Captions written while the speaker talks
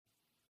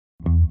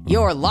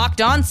Your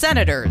Locked On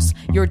Senators,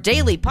 your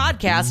daily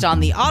podcast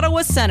on the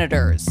Ottawa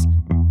Senators.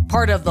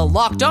 Part of the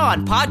Locked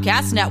On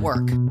Podcast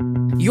Network.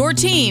 Your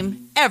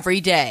team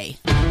every day.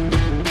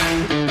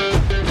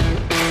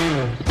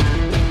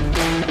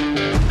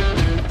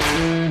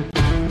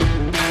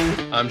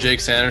 I'm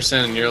Jake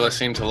Sanderson, and you're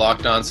listening to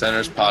Locked On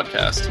Senators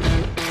podcast.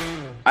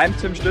 I'm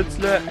Tim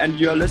Stützle, and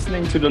you're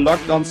listening to the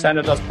Locked On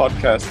Senators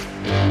podcast.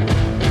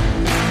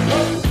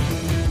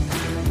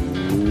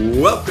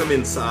 Welcome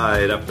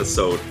inside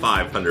episode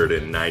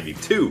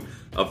 592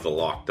 of the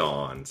Locked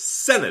On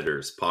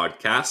Senators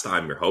podcast.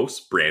 I'm your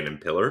host, Brandon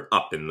Pillar,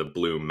 up in the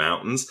Blue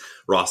Mountains.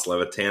 Ross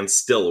Levitan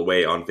still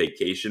away on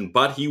vacation,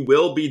 but he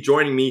will be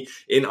joining me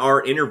in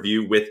our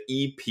interview with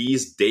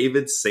EP's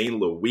David St.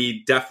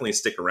 Louis. Definitely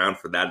stick around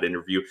for that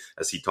interview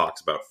as he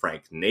talks about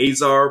Frank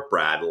Nazar,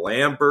 Brad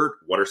Lambert,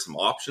 what are some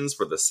options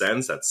for the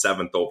Sens at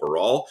 7th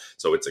overall.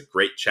 So it's a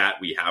great chat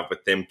we have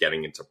with him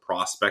getting into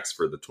prospects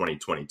for the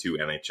 2022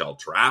 NHL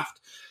draft.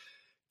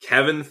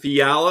 Kevin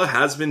Fiala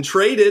has been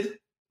traded.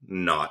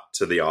 Not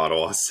to the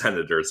Ottawa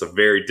Senators. A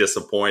very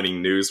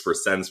disappointing news for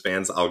Sens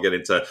fans. I'll get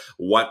into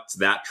what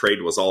that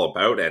trade was all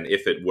about and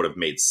if it would have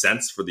made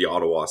sense for the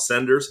Ottawa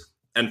Senators.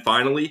 And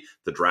finally,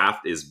 the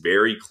draft is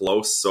very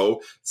close,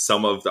 so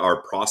some of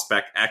our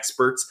prospect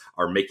experts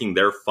are making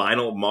their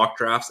final mock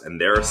drafts,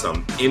 and there are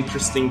some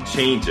interesting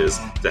changes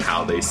to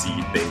how they see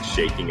things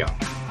shaking up.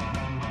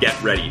 Get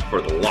ready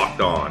for the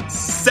Locked On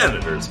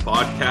Senators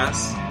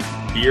podcast.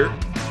 Here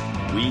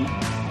we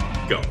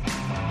go.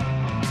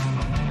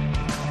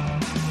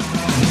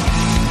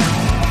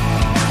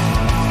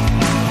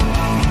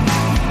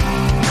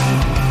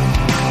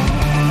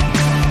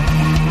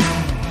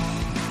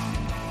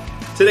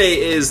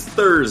 Today is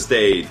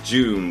Thursday,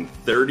 June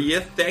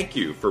 30th. Thank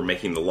you for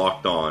making the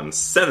Locked On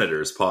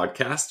Senators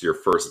podcast your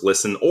first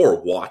listen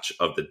or watch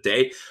of the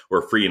day.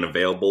 We're free and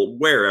available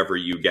wherever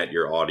you get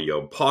your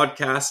audio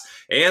podcasts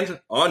and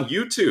on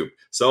YouTube.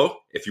 So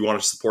if you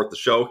want to support the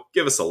show,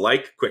 give us a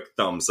like, quick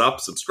thumbs up,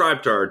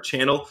 subscribe to our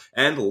channel,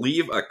 and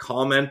leave a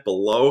comment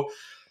below.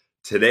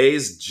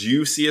 Today's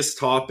juiciest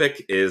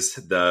topic is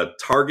the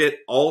target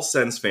all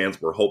Sens fans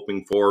were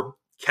hoping for.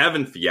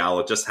 Kevin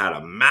Fiala just had a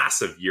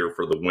massive year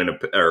for the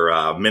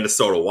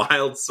Minnesota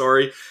Wild,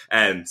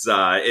 and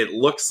it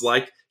looks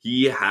like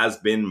he has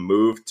been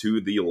moved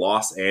to the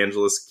Los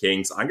Angeles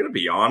Kings. I'm going to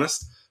be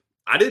honest,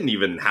 I didn't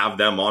even have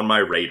them on my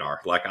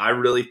radar. I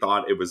really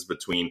thought it was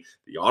between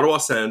the Ottawa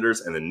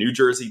Senators and the New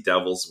Jersey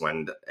Devils.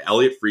 When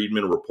Elliot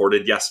Friedman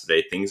reported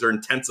yesterday things are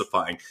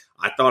intensifying,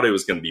 I thought it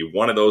was going to be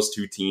one of those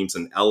two teams,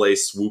 and LA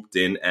swooped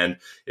in, and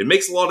it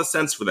makes a lot of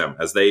sense for them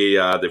as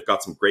they've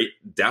got some great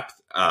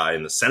depth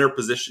in the center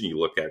position. You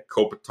look at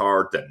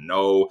Kopitar,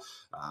 Danault,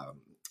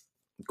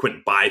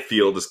 Quentin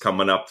Byfield is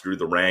coming up through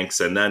the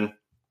ranks, and then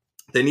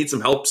they need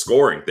some help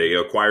scoring. They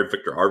acquired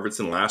Victor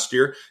Arvidsson last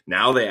year.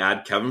 Now they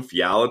add Kevin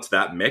Fiala to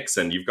that mix,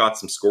 and you've got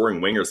some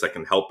scoring wingers that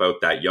can help out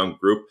that young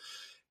group.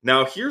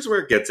 Now, here's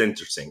where it gets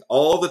interesting.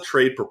 All the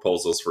trade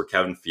proposals for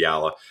Kevin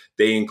Fiala,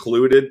 they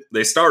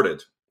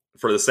started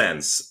for the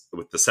Sens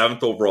with the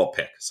 7th overall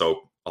pick.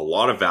 So a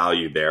lot of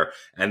value there.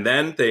 And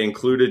then they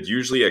included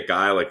usually a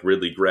guy like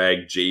Ridley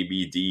Gregg,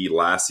 JBD,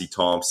 Lassie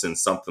Thompson,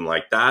 something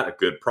like that, a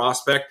good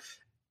prospect.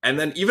 And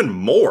then even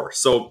more.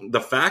 So the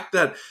fact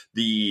that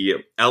the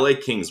LA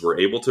Kings were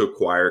able to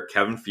acquire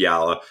Kevin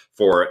Fiala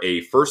for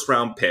a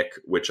first-round pick,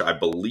 which I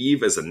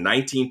believe is a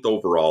 19th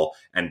overall,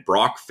 and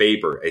Brock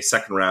Faber, a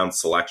second-round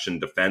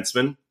selection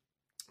defenseman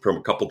from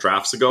a couple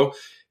drafts ago,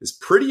 is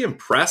pretty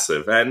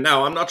impressive. And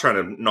now I'm not trying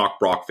to knock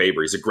Brock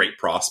Faber. He's a great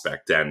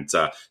prospect, and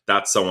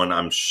that's someone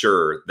I'm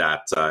sure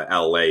that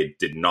LA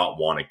did not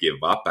want to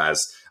give up,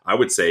 as I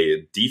would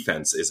say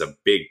defense is a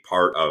big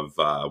part of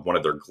one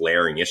of their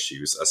glaring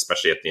issues,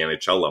 especially at the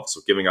NHL level.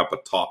 So giving up a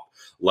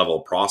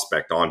top-level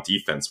prospect on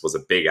defense was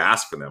a big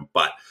ask for them,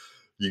 but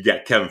you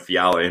get Kevin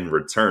Fiala in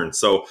return.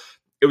 So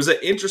it was an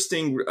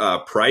interesting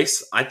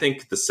price. I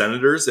think the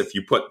Senators, if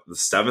you put the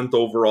 7th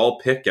overall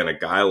pick and a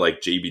guy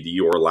like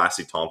JBD or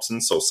Lassie Thompson,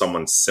 so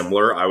someone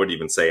similar, I would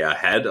even say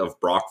ahead of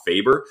Brock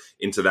Faber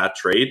into that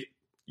trade,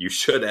 you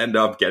should end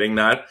up getting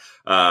that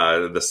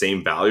the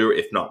same value,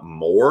 if not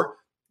more,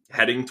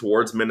 heading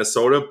towards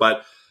Minnesota.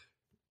 But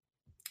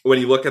when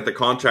you look at the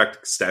contract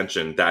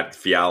extension that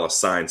Fiala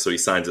signed, so he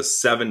signs a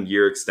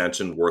 7-year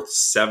extension worth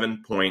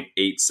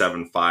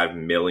 $7.875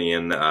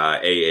 million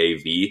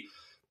AAV.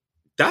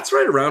 That's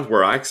right around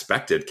where I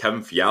expected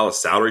Kevin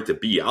Fiala's salary to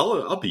be.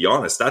 I'll be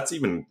honest, that's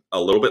even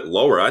a little bit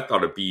lower. I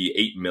thought it'd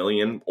be $8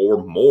 million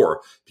or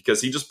more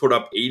because he just put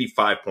up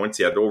 85 points.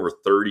 He had over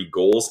 30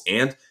 goals,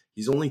 and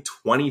he's only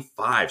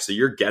 25. So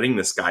you're getting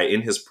this guy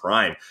in his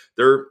prime.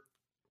 The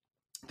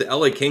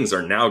LA Kings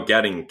are now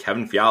getting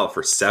Kevin Fiala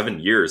for 7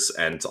 years,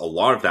 and a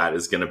lot of that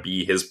is going to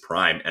be his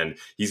prime, and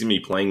he's going to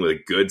be playing with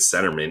a good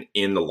centerman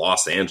in the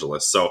Los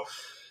Angeles. So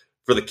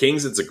for the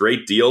Kings, it's a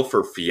great deal.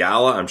 For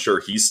Fiala, I'm sure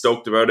he's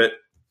stoked about it.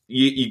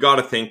 You got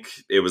to think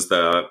it was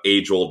the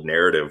age-old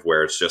narrative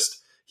where it's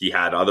just he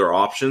had other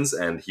options,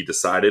 and he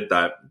decided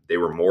that they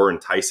were more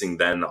enticing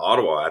than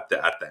Ottawa at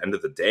the end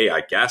of the day, I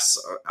guess.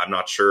 I'm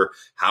not sure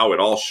how it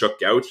all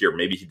shook out here.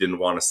 Maybe he didn't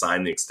want to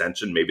sign the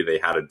extension. Maybe they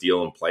had a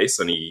deal in place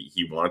and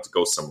he wanted to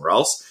go somewhere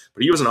else.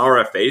 But he was an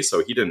RFA,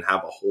 so he didn't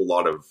have a whole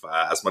lot of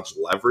as much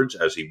leverage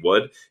as he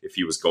would if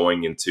he was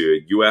going into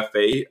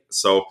UFA.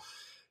 So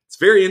it's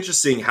very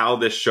interesting how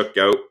this shook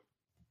out.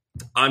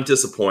 I'm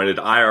disappointed.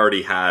 I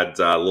already had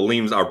our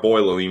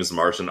boy Laleem's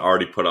Martian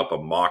already put up a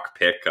mock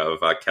pic of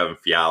Kevin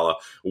Fiala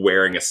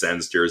wearing a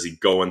Sens jersey,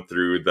 going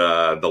through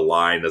the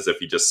line as if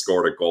he just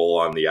scored a goal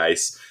on the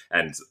ice.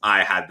 And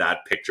I had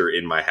that picture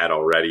in my head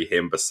already,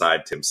 him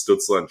beside Tim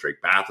Stützle and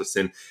Drake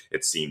Batherson.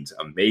 It seemed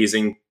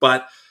amazing,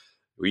 but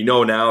we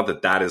know now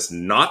that that is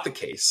not the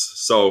case.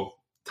 So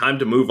time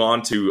to move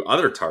on to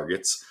other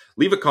targets.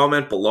 Leave a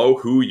comment below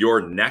who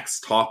your next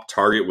top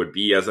target would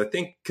be, as I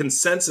think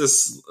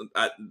consensus,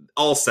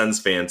 all Sens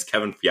fans,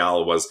 Kevin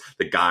Fiala was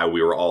the guy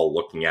we were all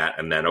looking at.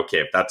 And then, okay,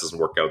 if that doesn't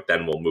work out,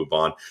 then we'll move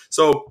on.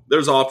 So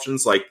there's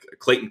options like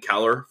Clayton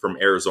Keller from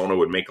Arizona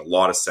would make a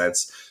lot of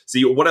sense.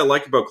 See, what I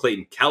like about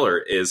Clayton Keller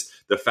is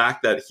the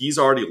fact that he's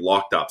already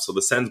locked up. So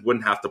the Sens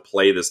wouldn't have to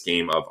play this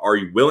game of, are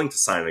you willing to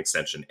sign an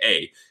extension,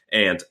 A,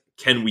 and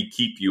can we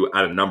keep you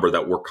at a number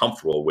that we're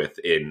comfortable with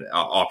in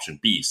option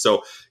B?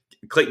 So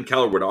Clayton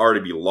Keller would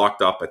already be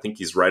locked up. I think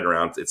he's right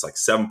around, it's like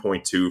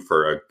 7.2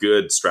 for a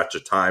good stretch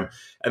of time.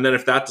 And then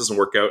if that doesn't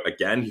work out,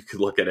 again, you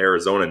could look at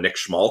Arizona, Nick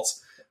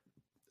Schmaltz,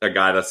 a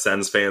guy that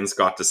Sens fans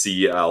got to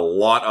see a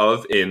lot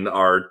of in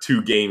our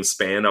 2-game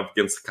span up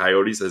against the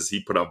Coyotes, as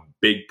he put up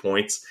big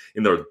points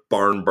in their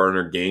barn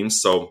burner games.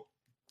 So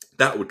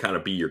that would kind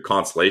of be your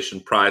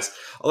consolation prize.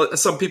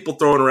 Some people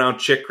throwing around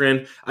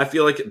Chychrun. I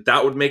feel like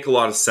that would make a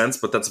lot of sense,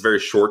 but that's a very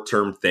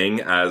short-term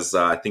thing, as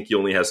I think he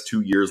only has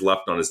 2 years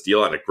left on his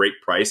deal at a great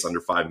price,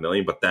 under $5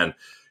 million. But then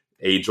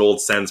age-old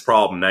Sens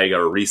problem. Now you got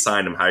to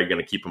re-sign him. How are you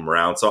going to keep him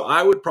around? So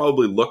I would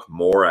probably look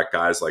more at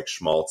guys like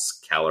Schmaltz,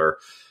 Keller.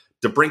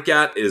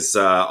 DeBrincat is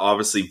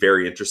obviously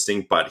very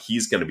interesting, but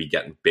he's going to be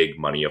getting big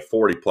money, a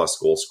 40-plus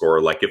goal scorer.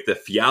 Like if the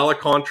Fiala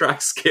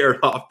contract scared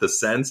off the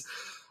Sens,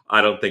 I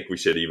don't think we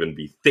should even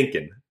be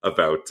thinking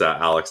about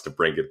Alex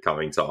DeBrincat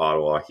coming to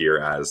Ottawa here,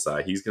 as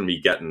he's going to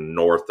be getting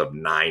north of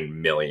 $9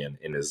 million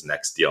in his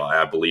next deal.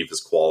 I believe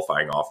his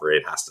qualifying offer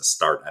rate has to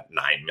start at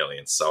 $9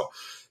 million. So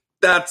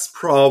that's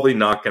probably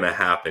not going to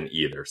happen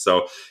either.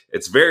 So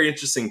it's very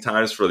interesting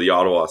times for the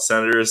Ottawa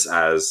Senators,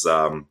 as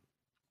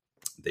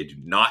they do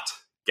not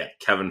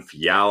get Kevin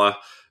Fiala.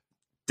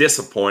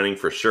 Disappointing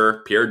for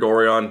sure. Pierre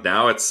Dorion,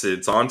 now it's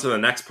on to the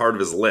next part of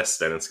his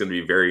list, and it's going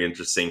to be very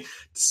interesting to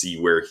see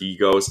where he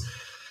goes.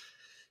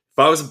 If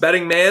I was a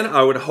betting man,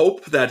 I would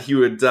hope that he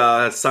would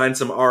sign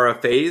some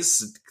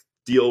RFAs,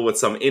 deal with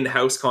some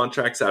in-house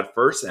contracts at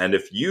first, and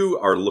if you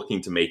are looking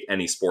to make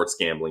any sports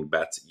gambling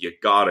bets, you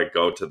gotta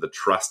go to the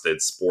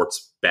trusted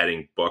sports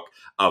betting book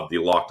of the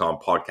Locked On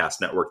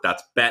Podcast Network.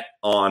 That's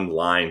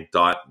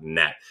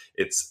betonline.net.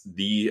 It's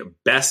the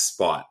best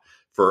spot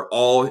for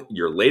all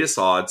your latest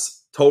odds,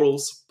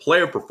 totals,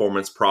 player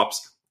performance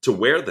props, to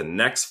where the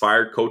next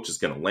fired coach is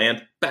going to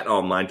land.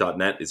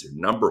 BetOnline.net is your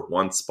number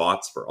one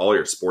spot for all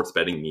your sports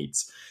betting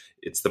needs.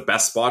 It's the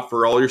best spot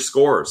for all your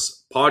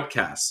scores,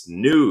 podcasts,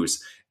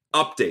 news,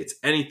 updates,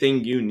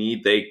 anything you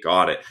need, they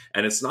got it.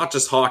 And it's not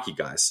just hockey,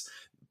 guys.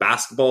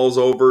 Basketball's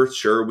over,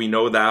 sure, we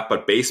know that,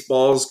 but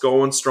baseball's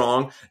going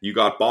strong. You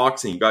got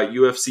boxing, you got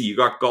UFC, you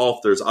got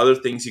golf. There's other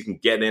things you can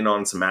get in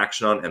on some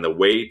action on, and the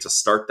way to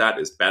start that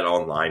is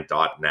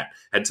betonline.net.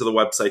 Head to the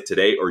website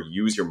today or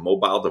use your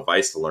mobile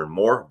device to learn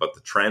more about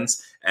the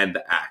trends and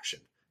the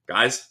action.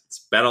 Guys,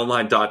 it's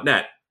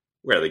betonline.net,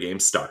 where the game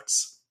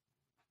starts.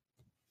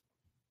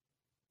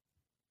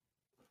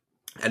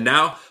 And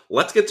now,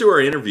 let's get to our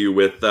interview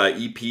with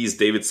EP's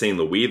David St.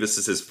 Louis. This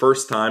is his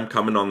first time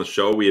coming on the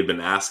show. We had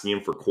been asking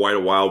him for quite a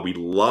while. We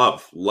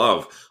love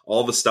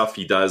all the stuff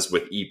he does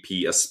with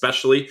EP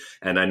especially.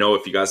 And I know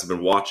if you guys have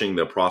been watching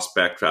the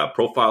prospect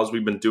profiles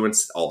we've been doing,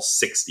 all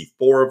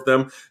 64 of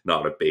them,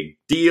 not a big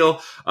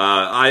deal.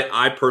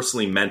 I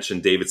personally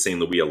mention David St.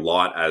 Louis a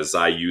lot, as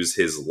I use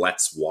his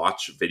Let's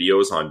Watch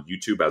videos on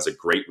YouTube as a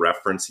great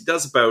reference. He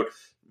does about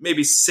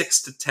maybe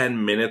 6 to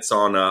 10 minutes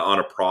on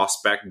a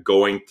prospect,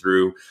 going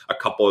through a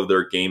couple of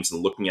their games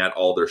and looking at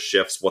all their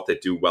shifts, what they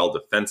do well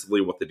defensively,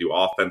 what they do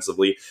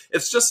offensively.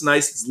 It's just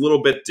nice. It's a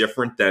little bit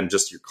different than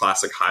just your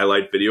classic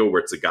highlight video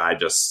where it's a guy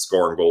just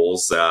scoring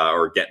goals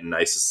or getting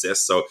nice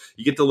assists. So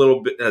you get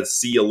to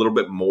see a little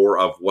bit more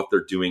of what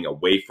they're doing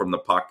away from the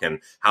puck and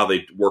how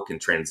they work in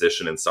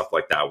transition and stuff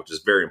like that, which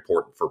is very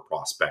important for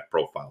prospect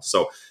profiles.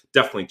 So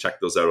definitely check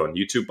those out on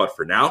YouTube. But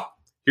for now,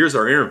 here's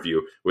our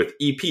interview with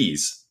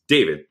EP's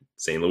David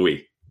St.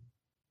 Louis.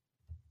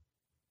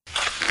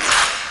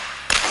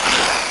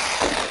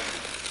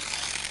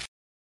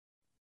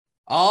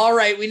 All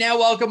right, we now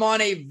welcome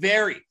on a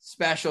very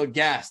special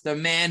guest, a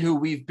man who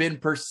we've been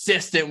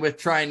persistent with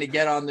trying to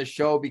get on the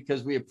show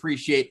because we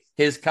appreciate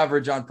his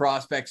coverage on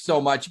prospects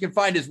so much. You can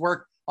find his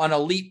work on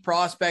Elite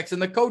Prospects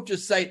and the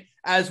coach's site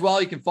as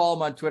well. You can follow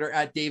him on Twitter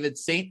at David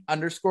St.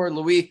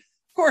 _Louis.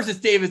 Of course, it's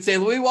David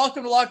St. Louis.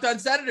 Welcome to Locked On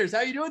Senators. How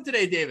are you doing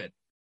today, David?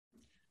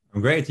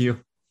 I'm great. You?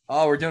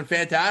 Oh, we're doing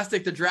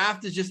fantastic. The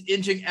draft is just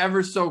inching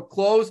ever so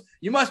close.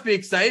 You must be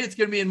excited. It's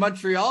going to be in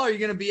Montreal. Are you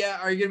going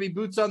to be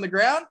boots on the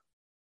ground?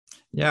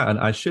 Yeah, and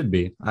I should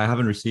be. I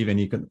haven't received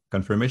any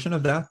confirmation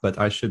of that, but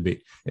I should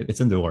be.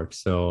 It's in the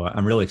works. So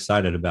I'm really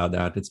excited about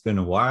that. It's been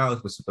a while.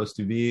 It was supposed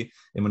to be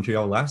in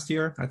Montreal last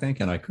year, I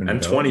think, and I couldn't.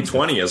 And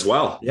 2020 as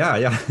well.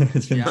 Yeah.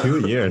 It's been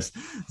 2 years.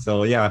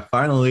 So yeah,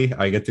 finally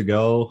I get to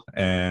go,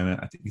 and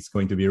I think it's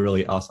going to be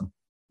really awesome.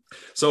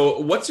 So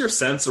what's your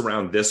sense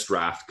around this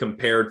draft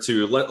compared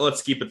to,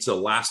 let's keep it to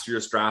last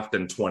year's draft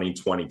and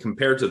 2020,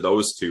 compared to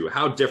those two?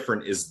 How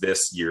different is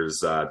this year's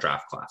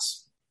draft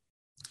class?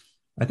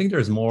 I think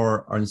there's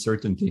more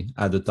uncertainty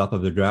at the top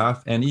of the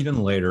draft and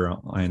even later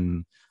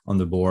on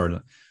the board.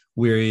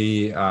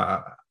 We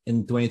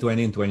in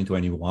 2020 and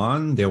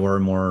 2021, there were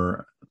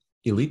more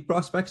elite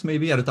prospects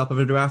maybe at the top of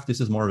the draft.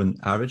 This is more of an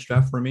average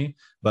draft for me,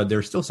 but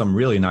there's still some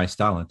really nice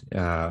talent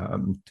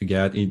to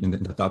get in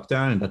the top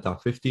 10 and the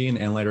top 15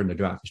 and later in the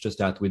draft. It's just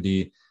that with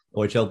the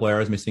OHL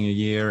players missing a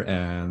year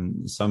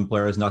and some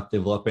players not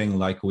developing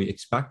like we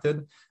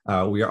expected,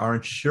 we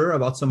aren't sure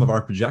about some of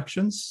our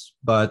projections,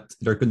 but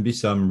there could be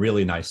some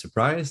really nice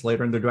surprise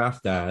later in the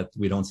draft that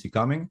we don't see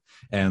coming.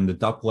 And the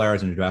top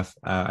players in the draft,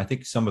 I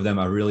think some of them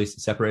are really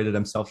separated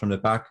themselves from the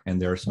pack, and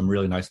there are some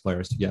really nice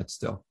players to get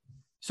still.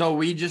 So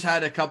we just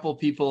had a couple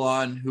people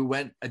on who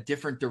went a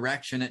different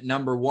direction at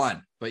number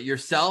one, but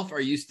yourself, are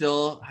you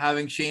still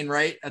having Shane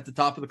Wright at the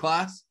top of the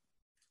class?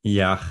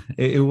 Yeah,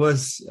 it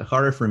was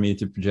harder for me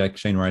to project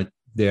Shane Wright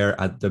there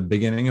at the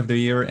beginning of the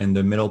year and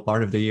the middle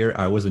part of the year.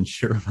 I wasn't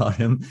sure about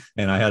him,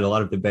 and I had a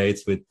lot of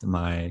debates with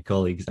my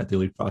colleagues at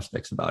Elite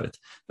Prospects about it.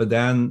 But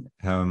then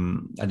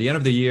at the end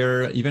of the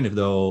year, even if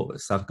though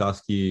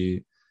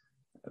Slafkovsky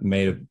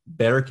made a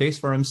better case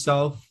for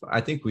himself,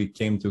 I think we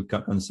came to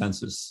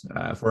consensus.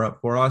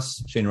 For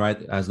us, Shane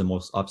Wright has the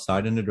most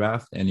upside in the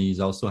draft, and he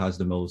also has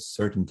the most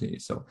certainty.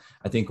 So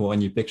I think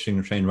when you pick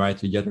Shane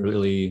Wright, you get a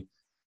really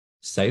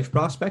safe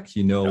prospect.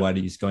 You know what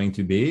he's going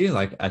to be,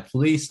 like at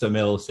least a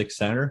middle six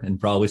center and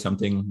probably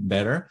something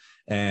better.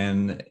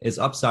 And his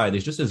upside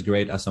is just as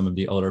great as some of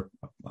the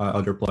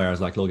other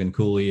players like Logan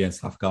Cooley and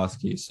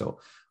Slafkovsky. So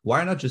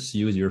why not just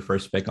use your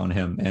first pick on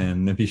him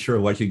and be sure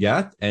what you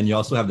get? And you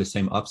also have the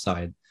same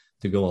upside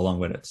to go along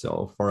with it.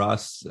 So for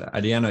us,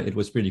 at the end, it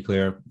was pretty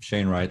clear,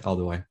 Shane Wright all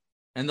the way.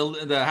 And the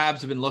Habs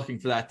have been looking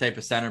for that type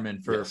of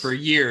centerman for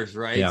years,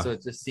 right? Yeah. So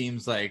it just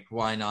seems like,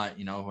 why not?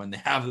 When they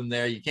have them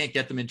there, you can't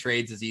get them in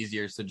trades as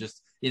easier. So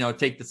just,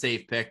 take the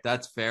safe pick.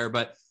 That's fair.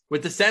 But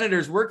with the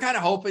Senators, we're kind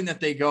of hoping that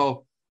they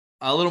go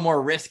a little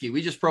more risky.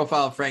 We just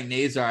profiled Frank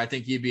Nazar. I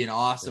think he'd be an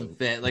awesome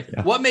fit.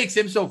 What makes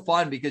him so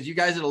fun? Because you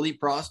guys at Elite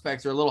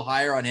Prospects are a little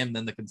higher on him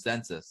than the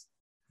consensus.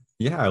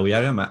 Yeah, we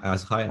had him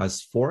as high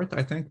as fourth,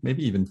 I think,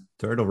 maybe even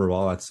third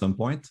overall at some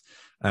point.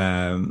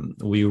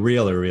 We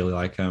really, really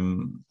like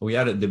him. We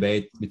had a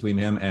debate between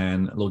him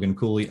and Logan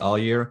Cooley all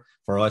year.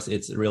 For us,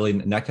 it's really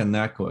neck and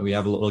neck. We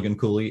have Logan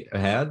Cooley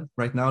ahead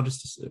right now,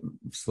 just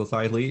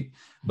slightly,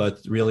 but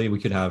really we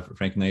could have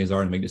Frank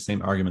Nazar and make the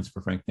same arguments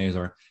for Frank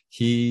Nazar.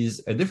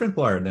 He's a different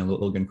player than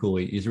Logan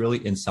Cooley. He's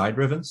really inside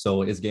driven.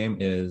 So his game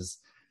is,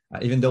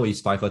 even though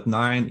he's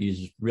 5'9",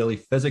 he's really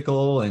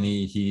physical, and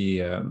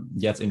he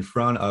gets in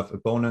front of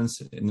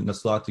opponents in the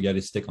slot to get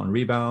his stick on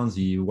rebounds.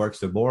 He works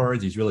the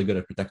boards. He's really good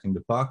at protecting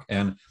the puck,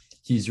 and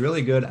he's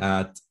really good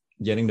at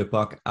getting the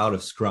puck out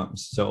of scrums.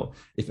 So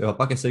if a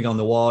puck is sitting on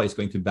the wall, he's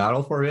going to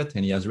battle for it,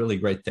 and he has really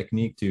great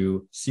technique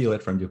to seal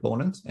it from the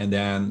opponent and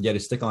then get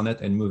his stick on it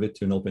and move it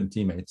to an open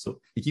teammate. So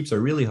he keeps a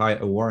really high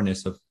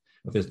awareness of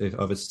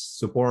his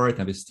support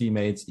and his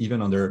teammates,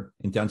 even under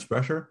intense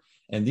pressure.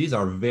 And these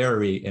are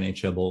very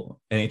NHL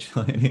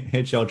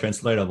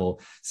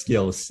translatable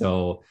skills.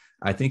 So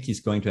I think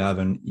he's going to have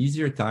an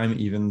easier time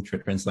even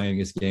translating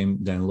his game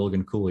than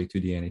Logan Cooley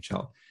to the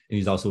NHL. And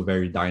he's also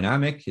very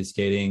dynamic. His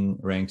skating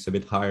ranks a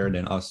bit higher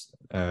than us,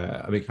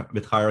 a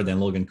bit higher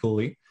than Logan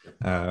Cooley.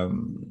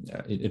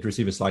 It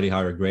received a slightly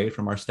higher grade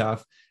from our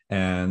staff.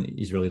 And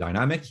he's really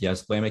dynamic. He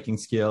has playmaking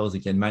skills. He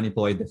can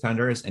manipulate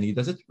defenders, and he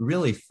does it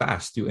really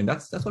fast too. And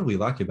that's what we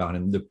like about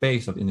him, the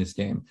pace in his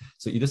game.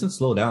 So he doesn't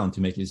slow down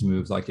to make his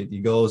moves. He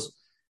goes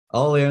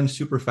all in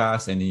super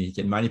fast, and he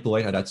can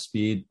manipulate at that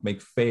speed,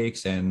 make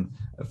fakes, and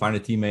find a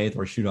teammate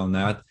or shoot on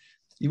that.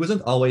 He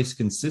wasn't always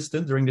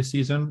consistent during the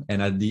season,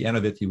 and at the end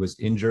of it, he was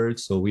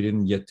injured, so we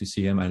didn't get to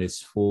see him at his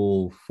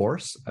full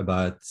force,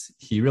 but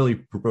he really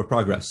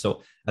progressed.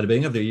 So at the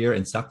beginning of the year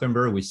in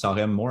September, we saw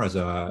him more as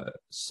a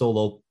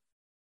solo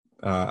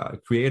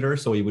creator,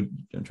 so he would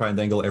try and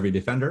dangle every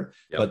defender.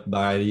 But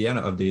by the end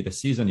of the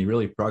season, he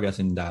really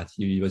progressed in that.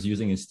 He was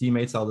using his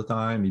teammates all the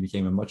time. He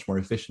became a much more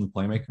efficient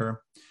playmaker.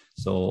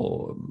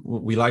 So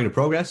we like the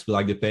progress, we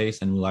like the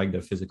pace, and we like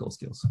the physical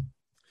skills.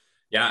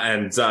 Yeah,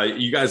 and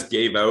you guys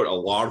gave out a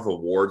lot of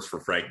awards for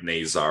Frank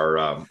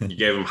Nazar. You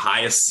gave him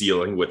highest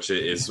ceiling, which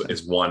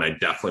is one I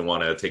definitely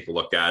want to take a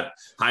look at.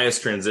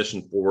 Highest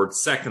transition forward,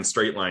 second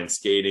straight line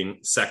skating,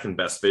 second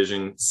best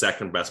vision,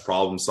 second best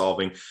problem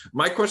solving.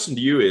 My question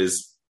to you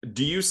is,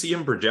 do you see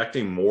him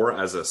projecting more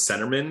as a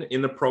centerman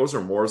in the pros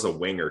or more as a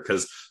winger?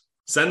 Because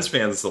Sens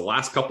fans, the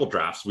last couple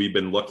drafts, we've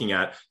been looking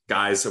at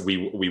guys that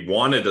we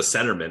wanted a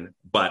centerman,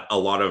 but a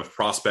lot of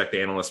prospect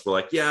analysts were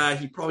like, yeah,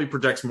 he probably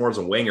projects more as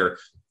a winger.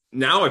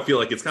 Now I feel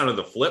like it's kind of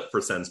the flip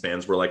for Sens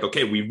fans. We're like,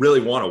 okay, we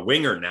really want a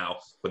winger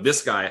now, but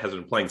this guy has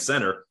been playing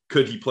center.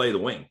 Could he play the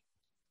wing?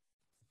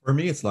 For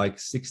me, it's like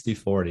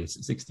 60-40,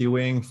 60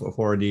 wing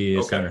for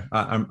the center.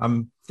 I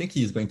think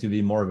he's going to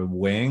be more of a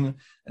wing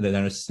than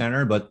a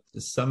center, but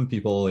some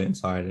people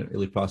inside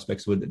elite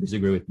prospects would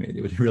disagree with me.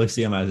 They would really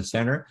see him as a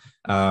center.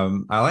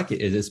 I like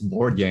this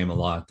board game a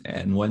lot.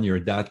 And when you're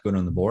that good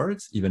on the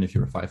boards, even if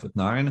you're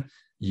 5'9",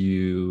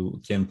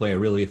 you can play a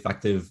really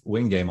effective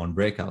wing game on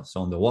breakouts.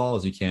 So on the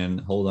walls, you can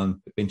hold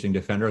on pinching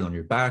defenders on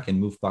your back and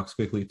move pucks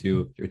quickly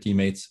to your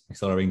teammates,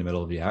 accelerating the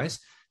middle of the ice.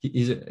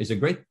 He's a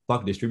great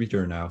puck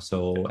distributor now.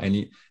 So, and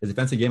his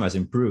defensive game has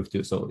improved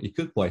too. So he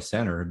could play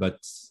center, but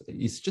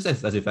he's just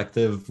as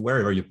effective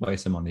wherever you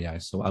place him on the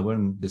ice. So I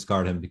wouldn't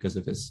discard him because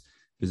of his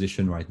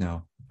position right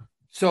now.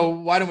 So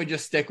why don't we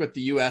just stick with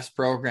the U.S.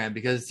 program?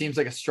 Because it seems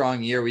like a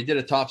strong year. We did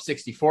a top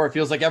 64. It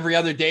feels like every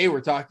other day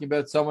we're talking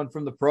about someone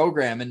from the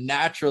program. And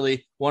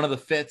naturally, one of the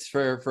fits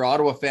for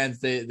Ottawa fans,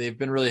 they've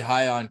been really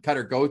high on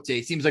Cutter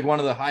Gauthier. Seems like one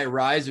of the high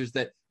risers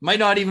that might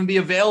not even be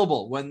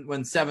available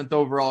when seventh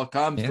overall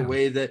comes, the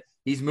way that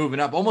he's moving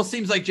up. Almost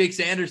seems like Jake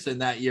Sanderson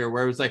that year,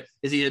 where it was like,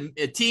 is he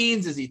a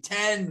teens? Is he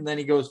 10? And then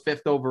he goes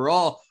fifth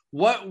overall.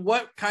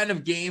 What kind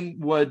of game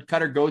would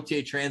Cutter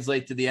Gauthier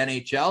translate to the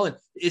NHL? And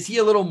is he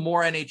a little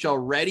more NHL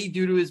ready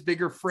due to his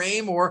bigger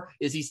frame, or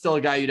is he still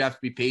a guy you'd have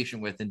to be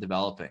patient with in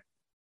developing?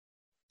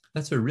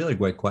 That's a really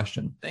great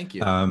question. Thank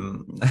you.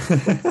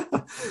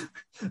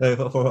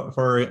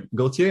 For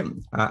Gauthier,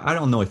 I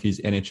don't know if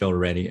he's NHL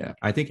ready.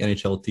 I think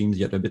NHL teams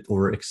get a bit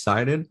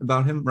overexcited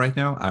about him right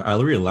now.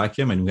 I really like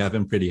him, and we have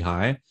him pretty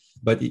high,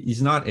 but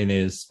he's not in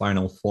his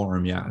final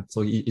form yet.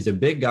 So he's a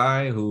big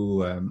guy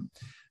who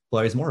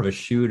plays more of a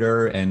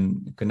shooter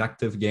and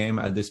connective game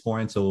at this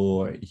point.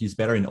 So he's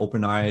better in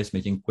open ice,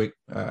 making quick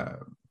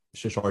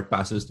short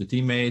passes to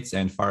teammates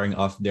and firing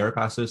off their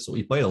passes. So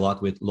he played a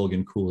lot with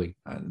Logan Cooley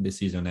this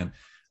season, and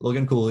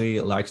Logan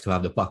Cooley likes to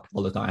have the puck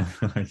all the time.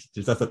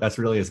 That's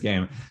really his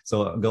game.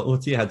 So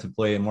Gauthier had to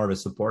play more of a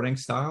supporting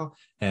style,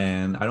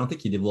 and I don't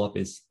think he developed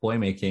his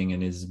playmaking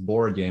and his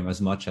board game as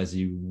much as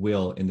he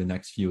will in the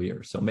next few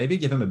years. So maybe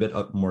give him a bit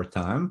more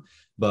time,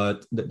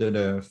 but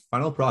the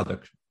final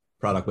product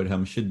with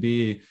him should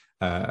be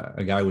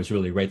a guy who's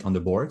really great on the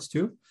boards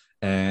too,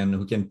 and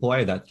who can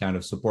play that kind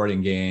of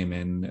supporting game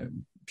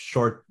and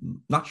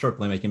not short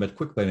playmaking, but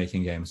quick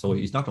playmaking game. So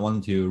he's not the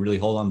one to really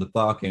hold on the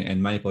puck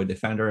and manipulate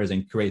defenders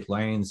and create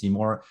lanes.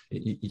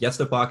 He gets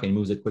the puck and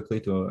moves it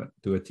quickly to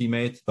a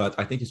teammate, but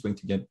I think he's going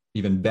to get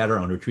even better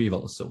on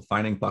retrievals. So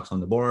finding pucks on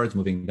the boards,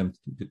 moving them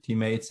to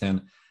teammates,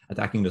 and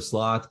attacking the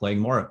slot, playing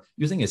more,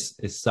 using his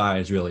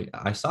size really.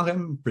 I saw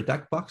him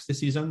protect pucks this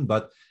season,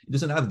 but he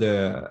doesn't have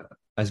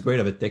as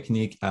great of a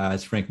technique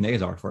as Frank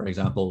Nazar, for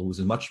example, who's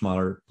a much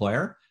smaller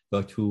player,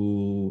 but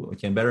who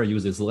can better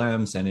use his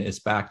limbs and his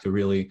back to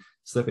really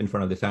slip in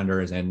front of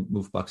defenders and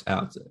move pucks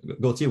out.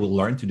 Gauthier will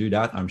learn to do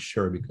that, I'm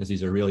sure, because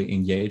he's a really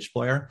engaged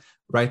player.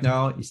 Right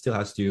now, he still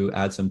has to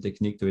add some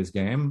technique to his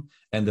game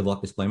and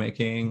develop his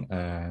playmaking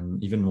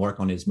and even work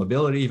on his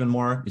mobility even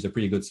more. He's a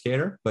pretty good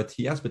skater, but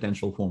he has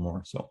potential for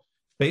more. So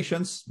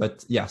patience,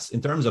 but yes,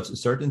 in terms of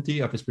certainty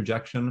of his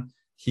projection,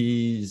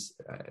 he's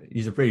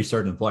a pretty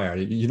certain player.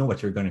 You know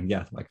what you're going to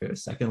get, like a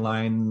second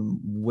line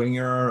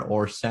winger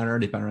or center,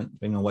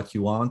 depending on what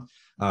you want.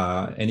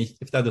 And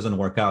if that doesn't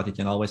work out, he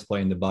can always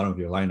play in the bottom of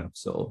your lineup.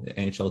 So the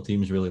NHL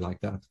teams really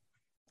like that.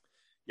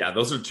 Yeah,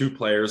 those are two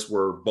players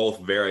we're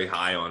both very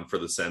high on for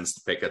the Sens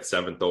to pick at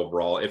 7th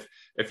overall.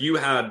 If you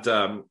had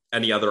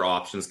any other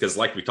options, because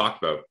like we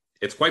talked about,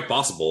 it's quite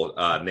possible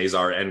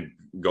Nazar and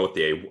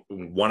Gauthier,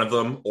 one of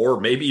them,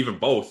 or maybe even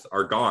both,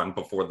 are gone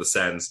before the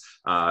Sens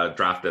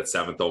draft at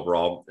 7th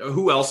overall.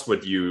 Who else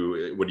would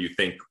you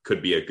think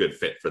could be a good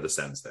fit for the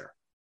Sens there?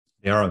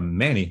 There are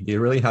many. They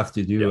really have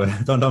to do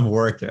a ton of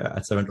work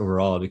at 7th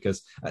overall,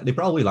 because they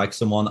probably like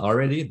someone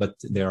already, but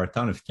there are a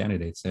ton of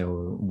candidates.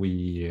 So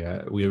we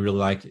really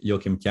like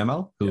Joakim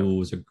Kemell,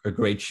 who's a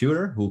great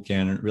shooter who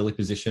can really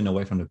position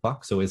away from the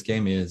puck. So his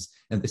game is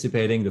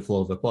anticipating the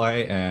flow of the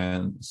play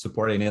and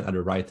supporting it at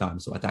the right time.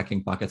 So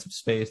attacking pockets of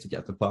space to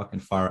get the puck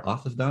and fire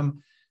off of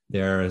them.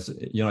 There's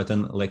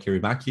Jonathan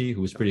Lekkerimäki,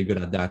 who's pretty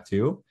good at that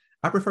too.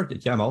 I prefer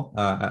Kemell.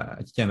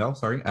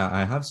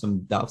 I have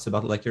some doubts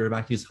about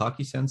Lekkerimäki's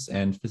hockey sense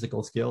and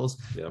physical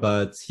skills,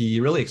 but he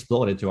really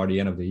exploded toward the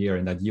end of the year.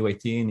 In that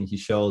U18, he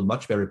showed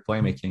much better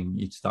playmaking.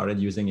 He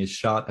started using his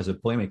shot as a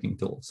playmaking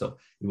tool. So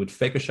he would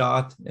fake a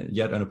shot,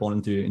 get an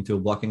opponent into a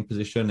blocking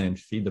position, and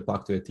feed the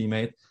puck to a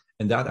teammate.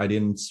 And that I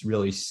didn't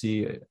really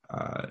see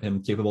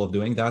him capable of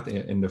doing that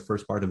in the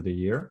first part of the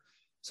year.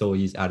 So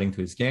he's adding to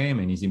his game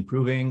and he's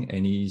improving,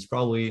 and he's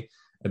probably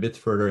a bit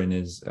further in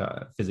his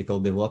physical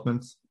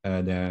development,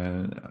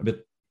 then a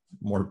bit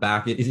more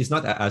back. He's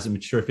not as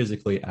mature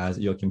physically as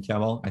Joakim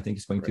Kemell. I think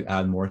he's going to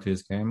add more to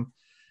his game.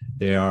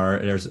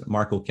 There's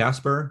Marco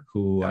Casper,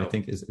 who I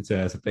think it's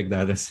a pick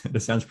that the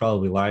Sens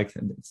probably like.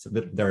 It's a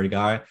bit of a dirty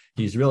guy.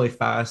 He's really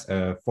fast,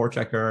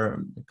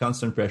 forechecker,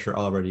 constant pressure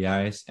all over the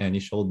ice, and he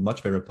showed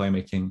much better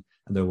playmaking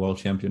at the World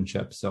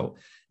Championship. So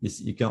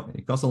he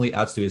constantly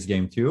adds to his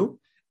game too,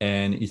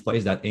 and he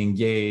plays that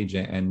engage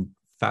and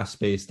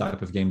fast-paced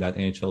type of game that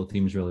NHL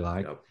teams really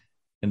like. Yep.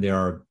 And there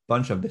are a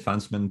bunch of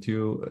defensemen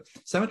too.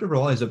 7th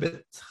overall is a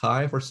bit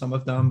high for some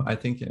of them. I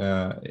think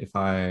if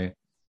I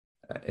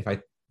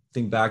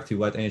think back to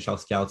what NHL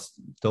scouts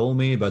told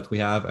me, but we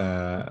have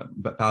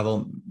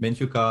Pavel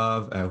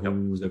Mintyukov,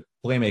 who's a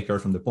playmaker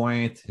from the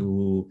point.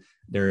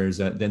 There's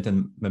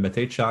Denton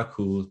Mateychuk,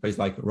 who plays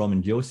like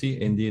Roman Josi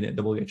in the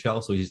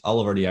WHL, so he's all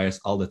over the ice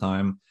all the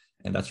time,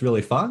 and that's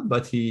really fun.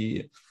 But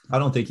I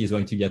don't think he's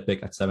going to get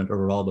picked at 7th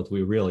overall, but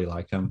we really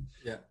like him.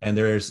 Yeah. And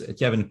there's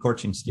Kevin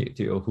Korchinski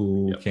too,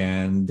 who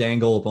can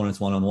dangle opponents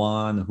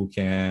one-on-one, who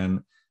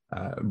can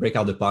break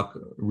out the puck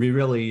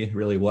really,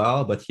 really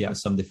well, but he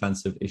has some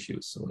defensive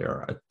issues. So there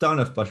are a ton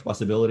of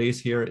possibilities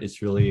here.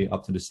 It's really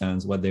up to the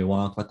Sens what they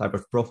want, what type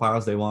of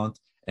profiles they want,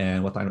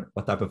 and what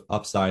type of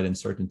upside and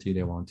certainty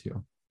they want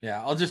to.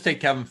 Yeah, I'll just take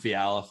Kevin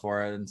Fiala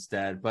for it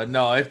instead. But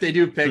no, if they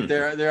do pick,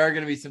 there are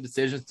going to be some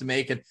decisions to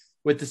make. And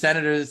with the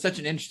Senators, it's such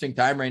an interesting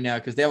time right now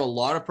because they have a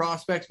lot of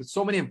prospects, but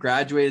so many have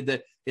graduated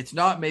that it's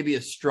not maybe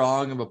as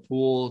strong of a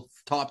pool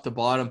top to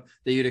bottom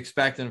that you'd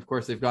expect. And of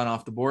course, they've gone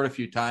off the board a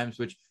few times,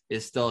 which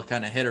is still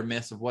kind of hit or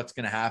miss of what's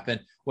going to happen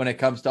when it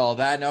comes to all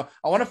that. Now,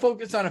 I want to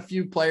focus on a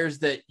few players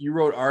that you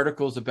wrote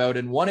articles about,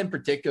 and one in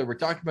particular. We're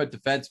talking about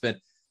defensemen.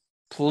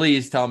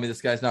 Please tell me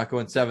this guy's not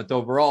going 7th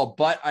overall,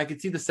 but I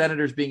could see the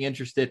Senators being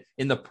interested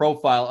in the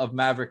profile of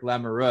Maverick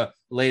Lamoureux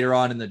later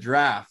on in the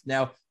draft.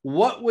 Now,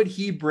 what would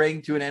he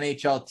bring to an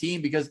NHL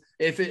team? Because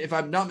if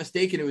I'm not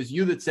mistaken, it was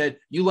you that said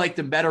you liked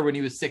him better when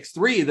he was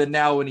 6'3" than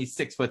now when he's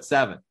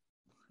 6'7".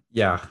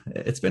 Yeah,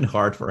 it's been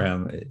hard for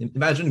him.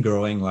 Imagine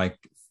growing like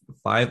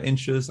 5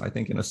 inches, I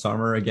think, in a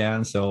summer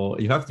again. So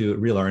you have to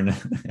relearn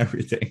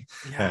everything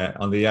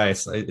on the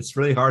ice. It's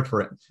really hard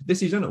for him. This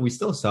season, we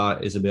still saw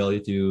his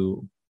ability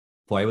to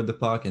play with the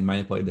puck and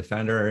manipulate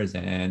defenders,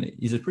 and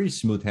he's a pretty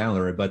smooth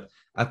handler, but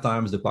at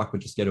times the puck would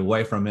just get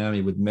away from him.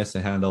 He would miss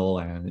a handle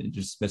and he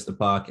just miss the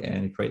puck,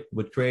 and it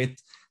would create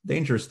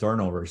dangerous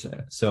turnovers.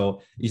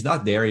 So he's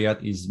not there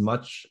yet. He has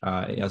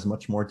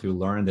much more to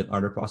learn than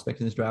other prospects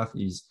in his draft.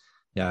 His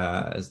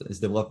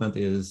development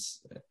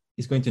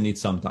he's going to need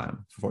some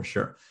time for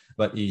sure,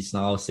 but he's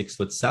now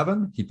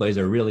 6'7". He plays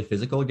a really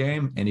physical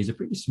game, and he's a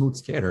pretty smooth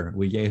skater.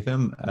 We gave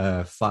him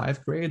a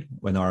 5 grade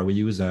when we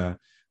use a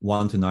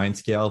 1 to 9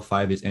 scale.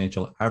 5 is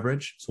NHL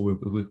average. So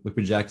we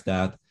project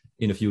that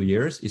in a few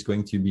years, he's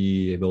going to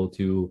be able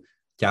to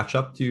catch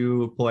up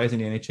to players in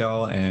the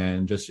NHL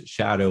and just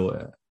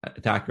shadow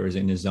attackers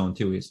in his zone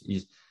too.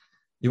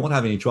 You won't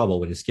have any trouble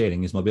with his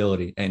skating, his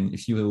mobility. And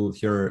if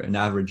you're an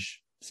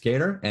average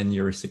skater and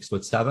you're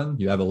 6'7",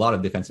 you have a lot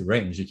of defensive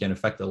range. You can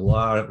affect a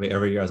lot of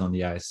areas on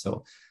the ice.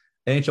 So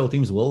NHL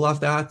teams will love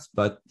that,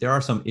 but there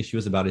are some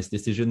issues about his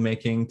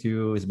decision-making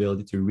too, his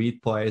ability to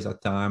read plays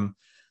at time.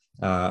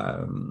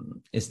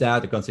 Is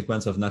that a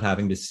consequence of not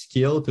having the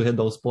skill to hit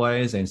those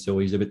plays? And so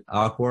he's a bit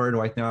awkward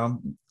right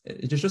now.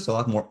 It's just a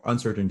lot more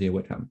uncertainty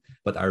with him,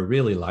 but I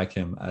really like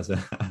him as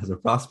a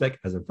prospect,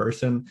 as a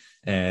person,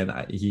 and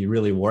he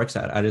really works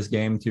at his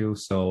game too.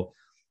 So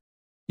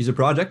he's a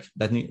project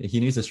that he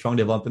needs a strong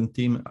development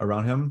team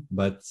around him,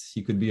 but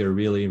he could be a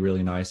really,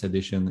 really nice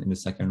addition in the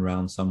second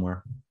round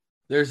somewhere.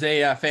 There's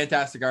a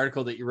fantastic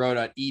article that you wrote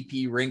on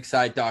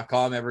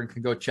eprinkside.com. Everyone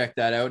can go check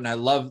that out.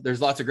 And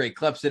there's lots of great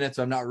clips in it,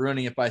 so I'm not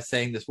ruining it by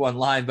saying this one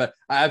line, but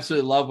I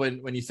absolutely love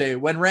when you say,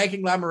 when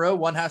ranking Lamoureux,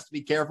 one has to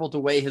be careful to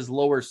weigh his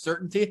lower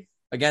certainty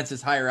against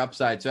his higher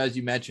upside. So as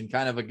you mentioned,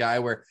 kind of a guy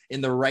where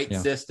in the right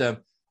system,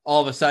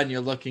 all of a sudden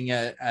you're looking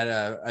at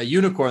a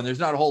unicorn. There's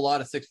not a whole lot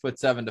of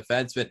 6'7"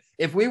 defensemen.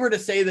 If we were to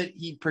say that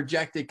he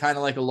projected kind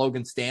of like a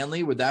Logan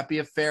Stanley, would that be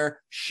a fair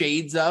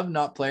shades of,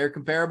 not player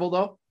comparable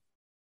though?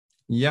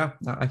 Yeah,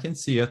 I can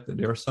see it.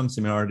 There are some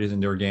similarities in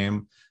their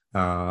game,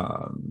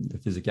 the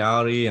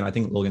physicality, and I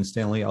think Logan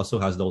Stanley also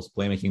has those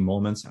playmaking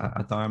moments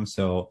at times.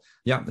 So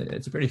yeah,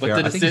 it's a pretty fair.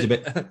 I think it's a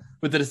bit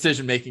with the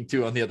decision making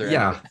too on the other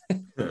end.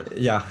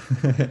 Yeah,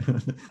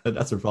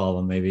 that's a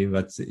problem maybe,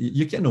 but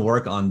you can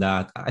work on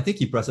that. I think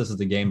he processes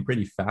the game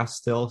pretty fast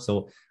still.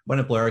 So when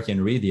a player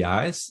can read the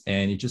ice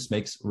and he just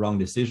makes wrong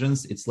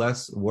decisions, it's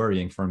less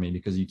worrying for me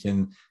because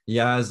he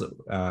has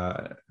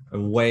a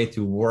way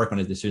to work on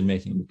his decision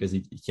making because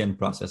he can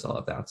process all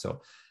of that.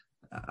 So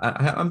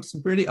I'm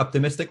pretty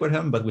optimistic with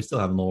him, but we still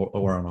have more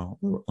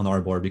on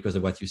our board because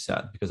of what you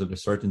said, because of the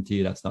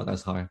certainty that's not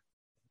as high.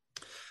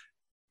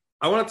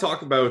 I want to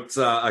talk about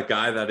a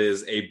guy that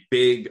is a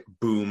big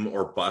boom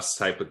or bust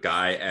type of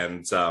guy,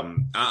 and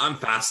I'm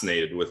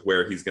fascinated with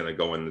where he's going to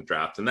go in the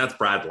draft, and that's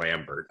Brad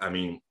Lambert. I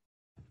mean,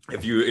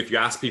 if you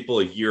ask people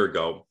a year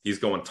ago, he's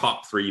going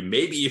top 3,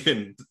 maybe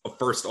even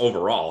first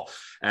overall,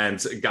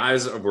 and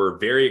guys were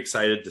very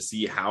excited to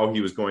see how he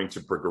was going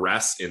to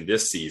progress in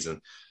this season.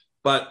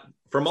 But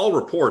from all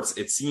reports,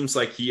 it seems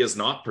like he has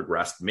not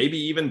progressed, maybe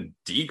even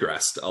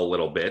degressed a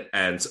little bit.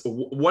 And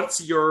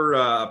what's your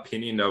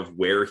opinion of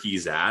where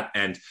he's at?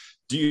 And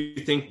do you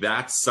think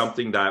that's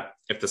something that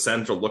if the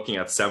Sens are looking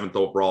at 7th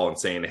overall and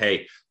saying,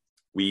 hey,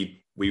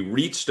 we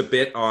reached a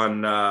bit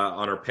on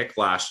our pick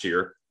last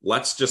year,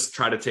 let's just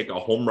try to take a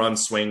home run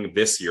swing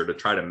this year to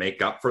try to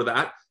make up for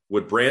that?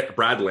 Would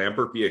Brad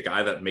Lambert be a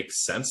guy that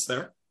makes sense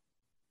there?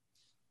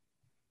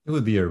 It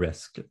would be a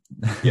risk.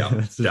 Yeah,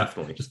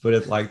 definitely. Just put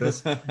it like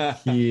this.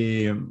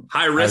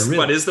 High risk,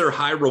 but is there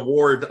high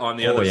reward on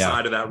the other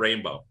side of that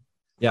rainbow?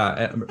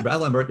 Yeah,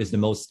 Brad Lambert is the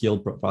most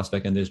skilled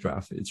prospect in this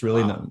draft. It's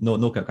really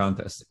no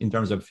contest in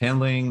terms of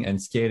handling and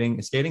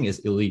skating. Skating is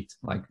elite,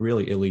 like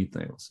really elite.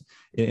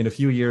 In a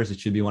few years, it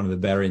should be one of the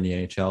better in the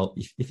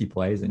NHL if he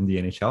plays in the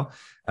NHL.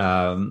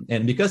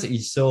 And because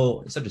he's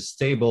such a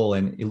stable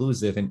and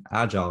elusive and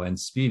agile and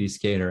speedy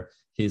skater,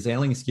 his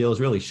handling skills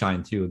really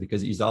shine too,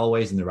 because he's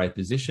always in the right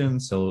position.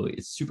 So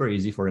it's super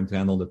easy for him to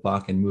handle the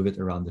puck and move it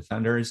around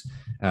defenders.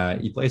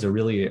 He plays a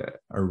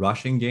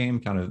rushing game,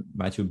 kind of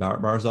Matthew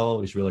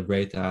Barzal is really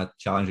great at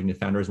challenging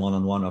defenders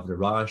one-on-one off the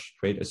rush,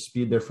 create a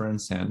speed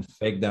difference and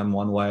fake them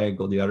one way,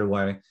 go the other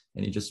way.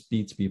 And he just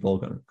beats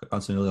people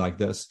constantly like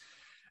this.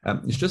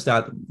 It's just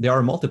that there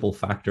are multiple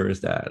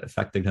factors that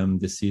affected him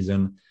this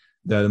season.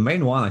 The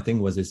main one, I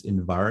think, was his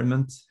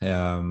environment.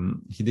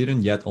 He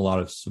didn't get a lot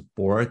of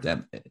support.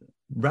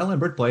 Brad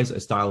Lambert plays a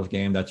style of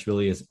game that's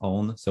really his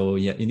own. So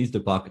yeah, he needs the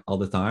puck all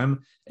the time,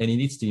 and he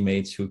needs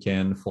teammates who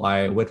can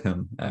fly with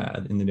him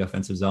in the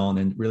offensive zone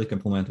and really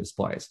complement his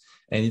plays.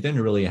 And he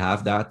didn't really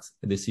have that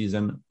this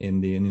season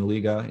in the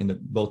Liga, in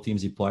both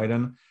teams he played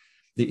in.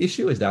 The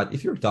issue is that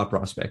if you're a top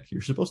prospect,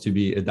 you're supposed to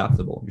be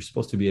adaptable. You're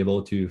supposed to be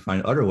able to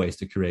find other ways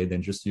to create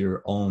than just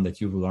your own that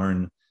you've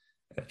learned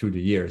through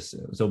the years.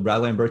 So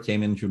Brad Lambert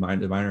came into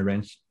the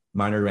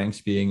minor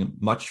ranks being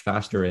much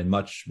faster and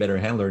much better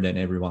handler than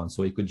everyone.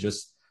 So he could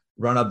just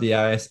run up the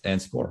ice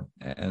and score.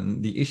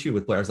 And the issue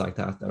with players like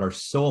that are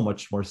so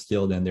much more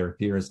skilled than their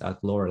peers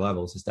at lower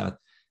levels is that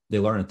they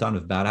learn a ton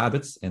of bad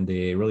habits and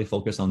they really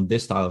focus on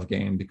this style of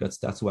game because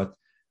that's what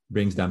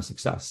brings them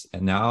success.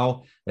 And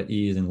now that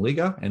he is in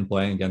Liga and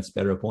playing against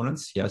better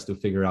opponents, he has to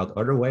figure out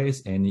other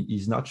ways and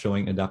he's not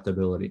showing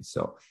adaptability.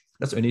 So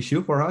that's an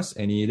issue for us.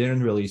 And he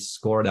didn't really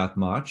score that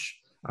much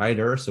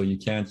either. So you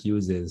can't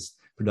use his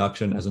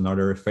production as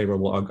another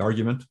favorable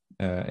argument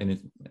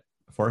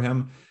for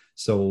him.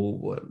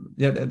 So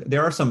yeah,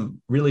 there are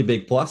some really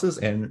big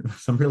pluses and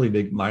some really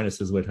big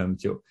minuses with him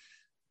too.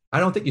 I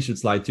don't think he should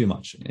slide too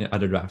much at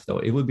the draft, though.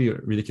 It would be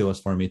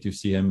ridiculous for me to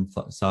see him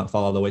fall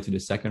all the way to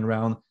the second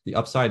round. The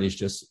upside is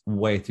just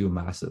way too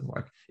massive.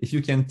 Like if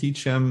you can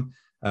teach him,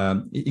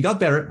 he got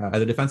better at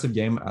the defensive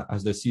game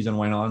as the season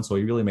went on. So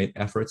he really made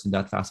efforts in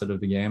that facet of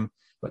the game.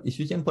 But if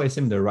you can place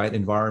him in the right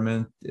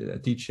environment,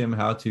 teach him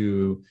how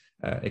to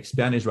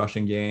expand his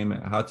rushing game,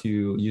 how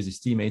to use his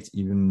teammates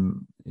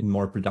even in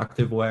more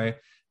productive way,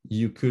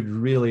 you could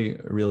really,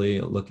 really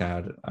look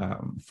at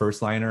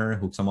first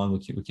liner, someone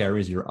who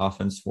carries your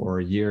offense for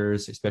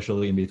years,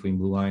 especially in between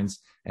blue lines,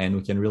 and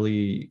who can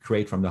really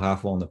create from the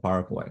half wall and the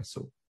power play.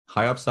 So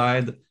high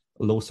upside,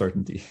 low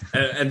certainty.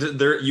 and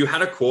there, you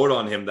had a quote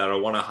on him that I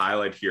want to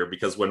highlight here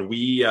because when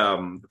we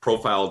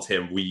profiled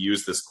him, we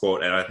used this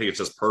quote, and I think it's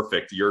just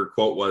perfect. Your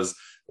quote was,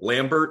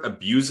 "Lambert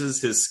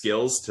abuses his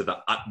skills to the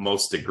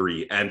utmost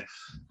degree," and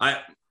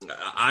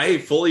I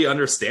fully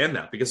understand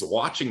that because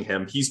watching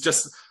him, he's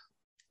just.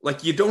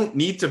 Like, you don't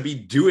need to be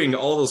doing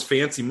all those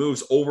fancy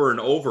moves over and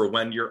over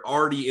when you're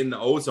already in the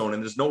O-zone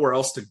and there's nowhere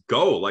else to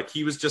go. Like,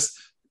 he was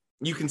just,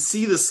 you can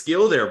see the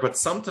skill there, but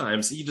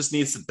sometimes he just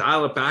needs to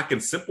dial it back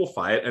and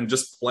simplify it and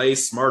just play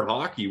smart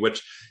hockey,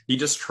 which he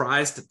just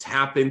tries to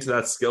tap into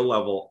that skill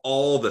level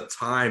all the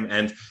time.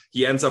 And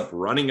he ends up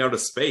running out of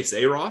space.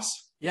 Eh,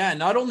 Ross? Yeah,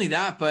 not only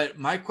that, but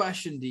my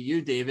question to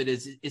you, David,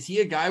 is he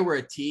a guy where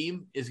a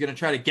team is going to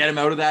try to get him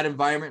out of that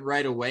environment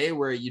right away,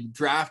 where you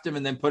draft him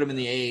and then put him in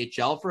the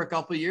AHL for a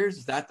couple of years?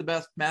 Is that the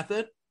best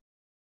method?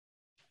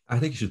 I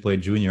think he should play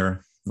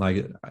junior. Like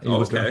he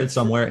was drafted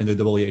somewhere in the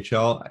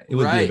WHL. It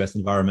would be the best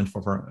environment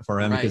for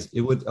him because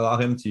it would allow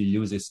him to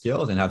use his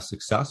skills and have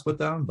success with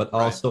them, but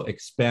also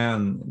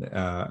expand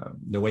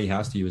the way he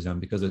has to use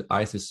them because the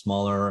ice is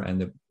smaller and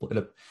the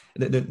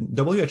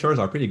WHLs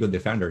are pretty good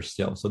defenders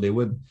still. So they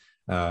would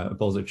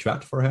pose a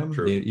threat for him.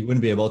 He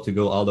wouldn't be able to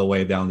go all the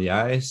way down the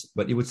ice,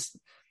 but he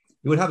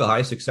would have a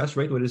high success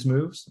rate with his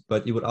moves,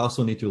 but he would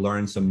also need to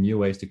learn some new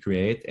ways to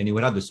create, and he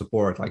would have the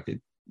support. Like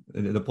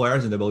the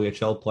players in the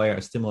WHL play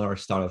a similar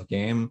style of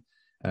game,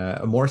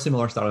 a more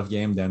similar style of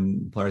game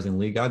than players in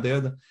Liga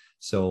did.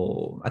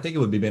 So I think it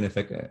would be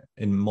beneficial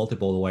in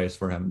multiple ways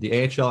for him. The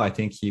AHL, I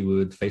think he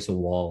would face a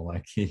wall.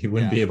 Like he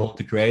wouldn't be able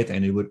to create,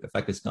 and it would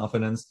affect his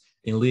confidence.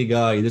 In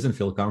Liga, he doesn't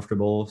feel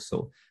comfortable.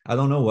 So I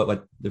don't know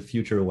what the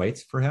future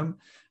awaits for him.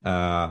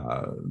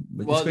 The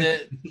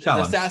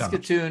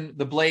Saskatoon,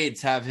 the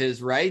Blades have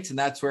his rights, and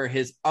that's where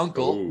his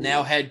uncle,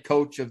 now head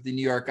coach of the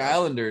New York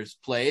Islanders,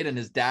 played, and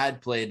his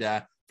dad played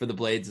for the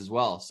Blades as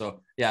well.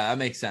 So yeah, that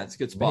makes sense.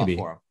 Good spot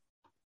for him.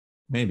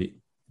 Maybe.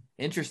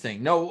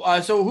 Interesting. No,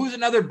 so who's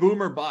another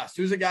boomer bust?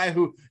 Who's a guy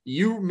who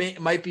you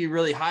might be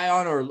really high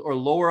on or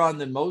lower on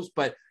than most,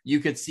 but you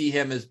could see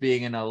him as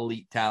being an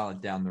elite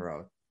talent down the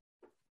road?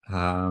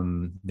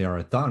 There are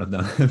a ton of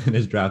them in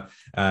this draft.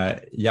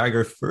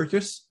 Jager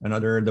Furtus,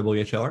 another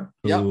WHLer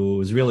who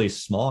is really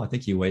small. I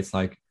think he weighs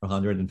like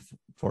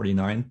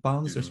 149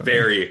 pounds or something.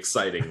 Very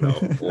exciting, though.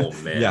 Oh,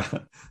 man. Yeah,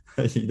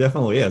 he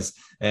definitely is.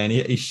 And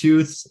he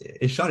shoots,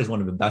 his shot is one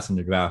of the best in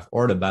the draft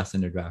or the best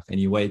in the draft. And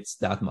he weighs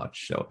that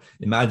much. So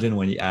imagine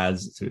when he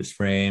adds to his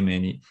frame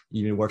and he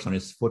even works on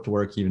his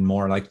footwork even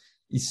more. Like,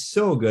 he's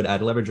so good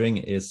at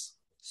leveraging his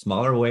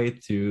smaller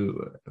weight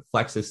to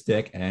flex his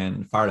stick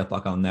and fire the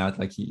puck on net.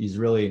 Like, he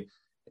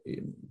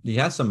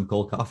has some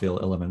Cole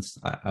Caulfield elements,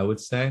 I would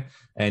say,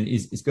 and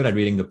he's good at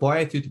reading the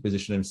play to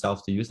position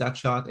himself to use that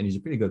shot, and he's a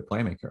pretty good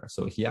playmaker.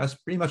 So he has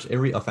pretty much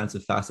every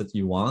offensive facet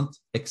you want,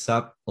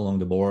 except along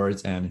the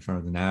boards and in front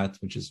of the net,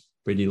 which is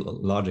pretty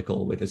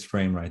logical with his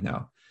frame right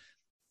now.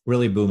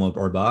 Really boom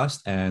or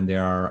bust. And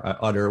there are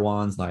other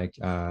ones like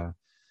Noah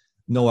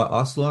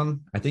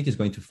Oslund. I think he's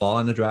going to fall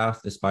in the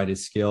draft despite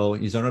his skill.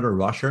 He's another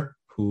rusher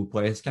who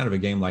plays kind of a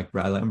game like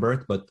Brad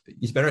Lambert, but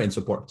he's better in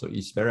support. So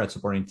he's better at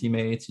supporting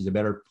teammates. He's a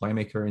better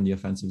playmaker in the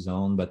offensive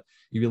zone, but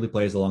he really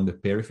plays along the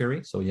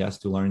periphery. So he has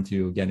to learn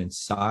to get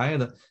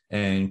inside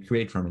and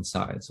create from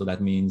inside. So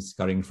that means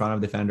cutting in front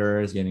of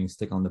defenders, getting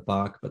stick on the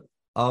puck, but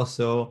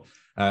also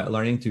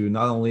learning to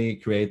not only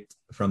create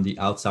from the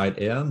outside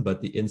in,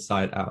 but the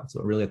inside out.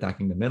 So really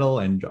attacking the middle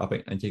and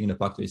dropping and taking the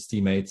puck to his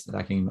teammates,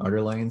 attacking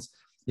other lanes.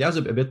 He has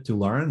a bit to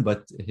learn,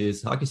 but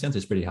his hockey sense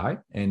is pretty high,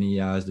 and he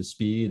has the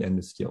speed and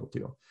the skill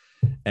too.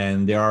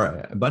 And there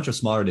are a bunch of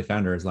smaller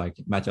defenders like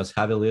Matthias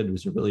Havelid,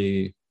 who's a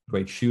really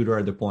great shooter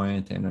at the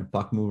point and a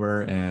puck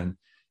mover, and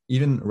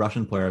even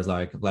Russian players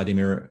like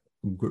Vladimir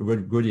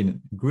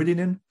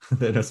Grudinin,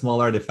 the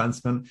smaller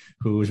defenseman,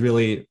 who's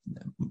really,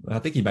 I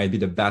think he might be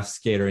the best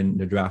skater in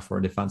the draft for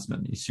a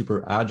defenseman. He's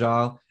super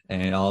agile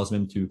and allows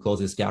him to close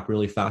his gap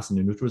really fast in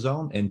the neutral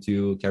zone and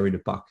to carry the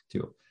puck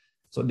too.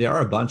 So there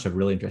are a bunch of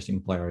really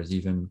interesting players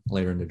even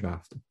later in the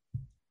draft.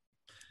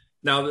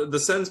 Now, the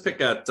Sens pick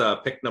at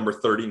pick number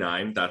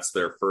 39. That's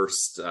their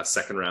first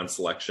second round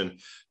selection.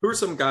 Who are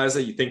some guys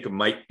that you think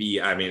might be,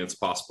 I mean, it's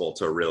possible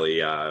to really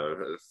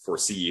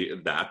foresee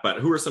that, but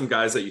who are some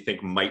guys that you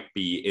think might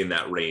be in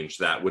that range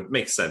that would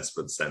make sense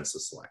for the Sens to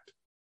select?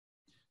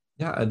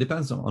 Yeah, it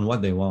depends on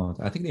what they want.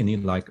 I think they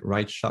need like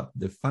right shot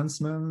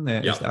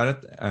defensemen. Is that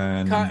it?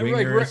 And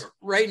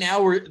right now,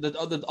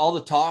 all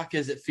the talk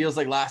is it feels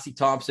like Lassie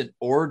Thompson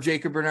or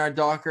Jacob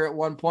Bernard-Docker at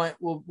one point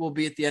will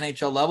be at the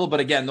NHL level. But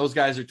again, those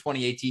guys are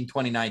 2018,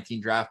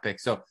 2019 draft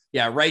picks. So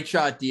yeah, right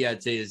shot D,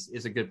 I'd say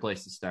is a good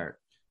place to start.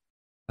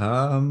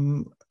 I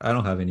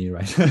don't have any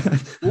right.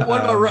 Well,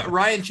 what about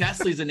Ryan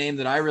Chesley's a name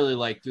that I really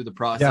like through the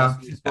process. Yeah.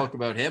 We spoke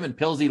about him, and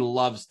Pilsy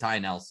loves Ty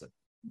Nelson.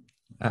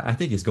 I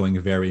think he's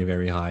going very,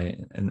 very high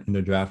in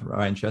the draft.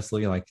 Ryan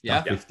Chesley, like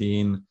top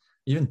 15,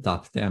 even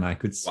top 10. I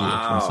could see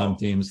it from some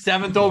teams.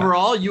 7th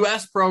overall,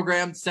 U.S.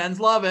 program. Sens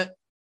love it.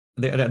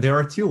 There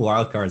are 2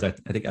 wild cards, I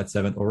think, at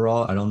 7th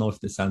overall. I don't know if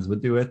the Sens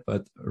would do it,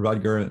 but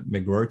Rutger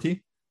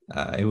McGroarty,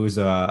 it was.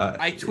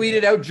 I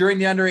tweeted out during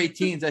the under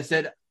 18s. I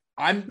said,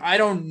 I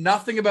don't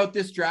nothing about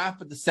this draft,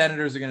 but the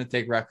Senators are going to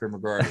take Rutger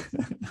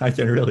McGroarty. I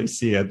can really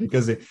see it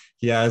because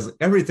he has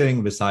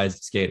everything besides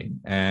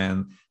skating,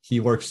 and he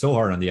works so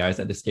hard on the ice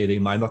that the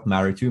skating might not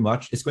matter too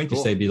much. It's going to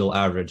stay below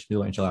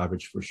NHL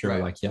average for sure.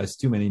 Right. Like, he has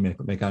too many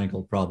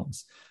mechanical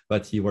problems,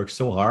 but he works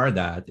so hard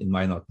that it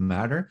might not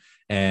matter.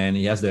 And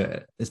he has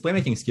his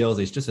playmaking skills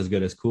is just as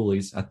good as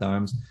Cooley's at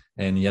times,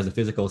 and he has the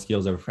physical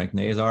skills of Frank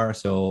Nazar.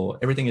 So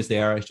everything is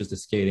there. It's just the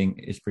skating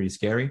is pretty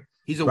scary.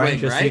 He's a wing,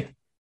 right?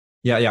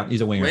 Yeah, he's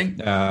a winger.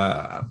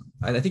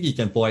 I think he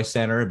can play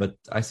center, but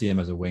I see him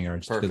as a winger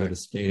just because of the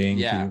skating.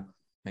 Yeah,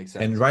 makes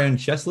sense. And Ryan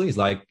Chesley is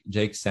like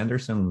Jake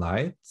Sanderson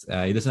light.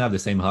 He doesn't have the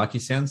same hockey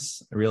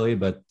sense, really,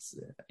 but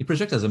he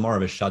projects as more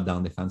of a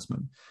shutdown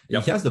defenseman.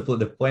 Yep. He has the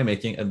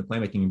playmaking and the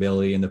playmaking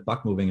ability and the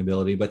puck moving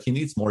ability, but he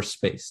needs more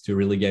space to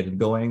really get it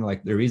going.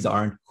 Like, the reads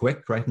aren't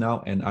quick right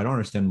now, and I don't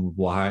understand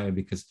why,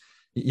 because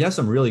he has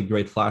some really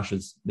great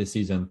flashes this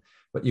season,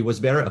 but he was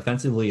better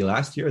offensively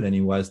last year than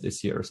he was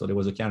this year. So there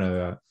was a kind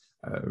of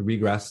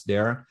regress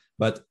there.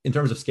 But in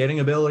terms of skating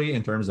ability,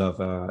 in terms of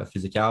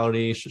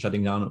physicality,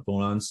 shutting down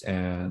opponents,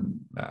 and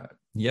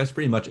he has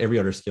pretty much every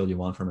other skill you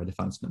want from a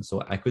defenseman.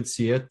 So I could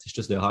see it. It's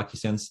just the hockey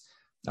sense.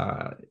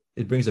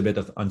 It brings a bit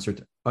of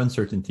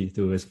uncertainty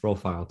to his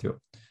profile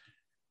too.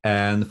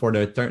 And for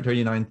the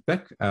 39th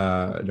pick,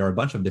 there are a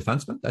bunch of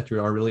defensemen that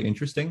are really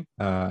interesting.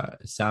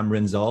 Sam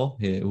Rinzel,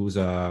 who's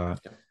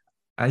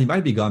he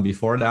might be gone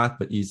before that,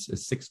 but he's a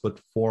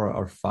 6'4"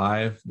 or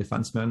 5"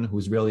 defenseman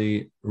who's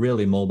really,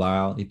 really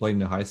mobile. He played in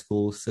the high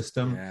school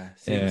system.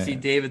 Yeah. See,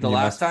 David, the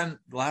last time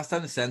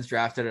the Sens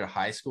drafted at a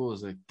high school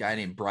was a guy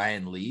named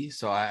Brian Lee.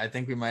 So I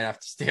think we might have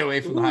to stay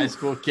away from the high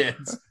school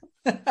kids.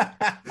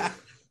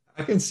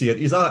 I can see it.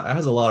 He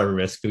has a lot of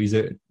risk. He's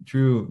a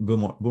true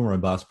boomer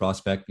and bust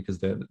prospect because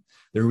the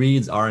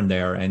reads aren't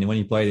there. And when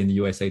he played in the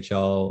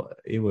USHL,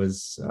 it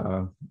was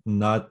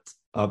not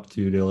up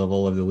to the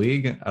level of the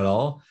league at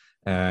all.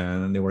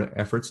 And there were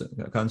efforts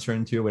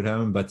concerned too with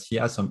him, but he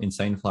has some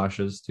insane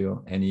flashes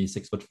too. And he's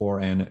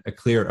 6'4" and a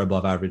clear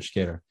above average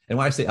skater. And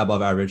when I say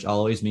above average, I'll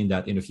always mean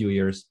that in a few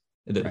years,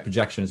 the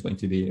projection is going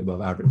to be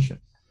above average.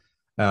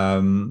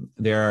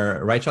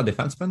 Their right shot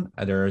defenseman,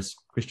 there's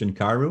Christian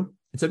Caru.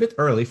 It's a bit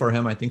early for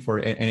him, I think,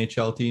 for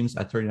NHL teams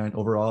at 39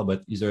 overall,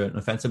 but he's an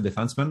offensive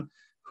defenseman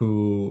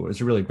who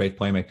is a really great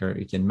playmaker.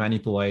 He can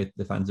manipulate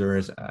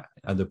defenders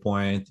at the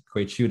point,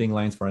 create shooting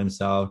lanes for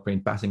himself,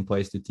 create passing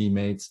plays to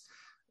teammates.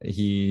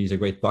 He's a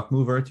great puck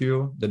mover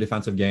too. The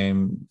defensive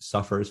game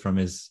suffers from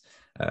his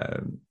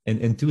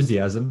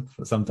enthusiasm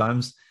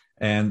sometimes,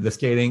 and the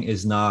skating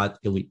is not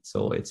elite.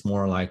 So it's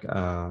more like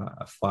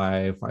a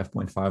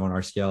 5.5 on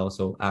our scale.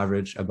 So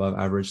average, above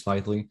average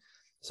slightly.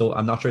 So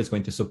I'm not sure it's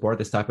going to support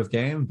this type of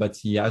game, but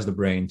he has the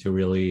brain to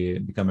really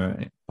become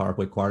a power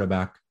play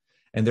quarterback.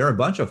 And there are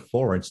a bunch of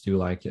forwards too,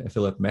 like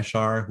Philip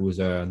Meshar, who's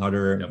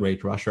another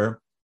great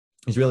rusher.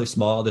 He's really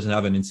small, doesn't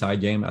have an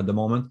inside game at the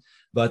moment,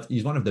 but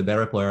he's one of the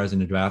better players in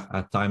the draft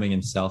at timing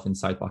himself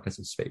inside pockets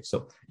of space.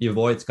 So he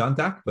avoids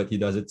contact, but he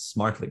does it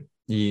smartly.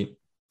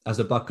 As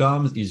the puck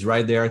comes, he's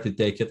right there to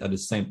take it at the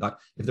same time.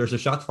 If there's a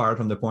shot fired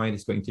from the point,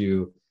 he's going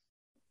to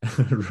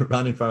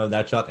run in front of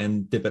that shot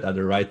and tip it at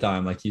the right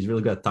time. Like, he's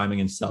really good at timing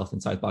himself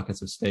inside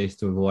pockets of space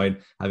to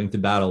avoid having to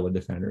battle with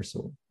defenders.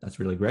 So that's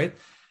really great.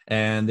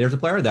 And there's a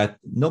player that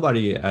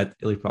nobody at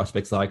Elite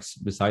Prospects likes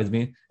besides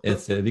me.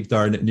 It's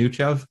Viktor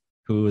Nuchev,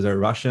 who's a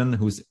Russian,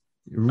 who's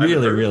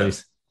really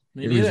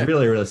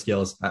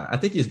skills. I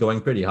think he's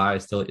going pretty high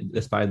still,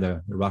 despite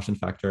the Russian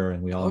factor,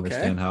 and we all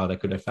understand how that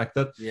could affect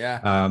it.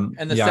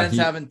 And the Sens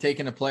haven't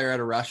taken a player out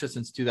of Russia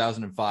since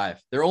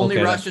 2005. Their only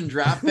Russian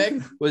draft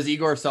pick was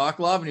Igor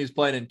Sokolov, and he was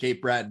playing in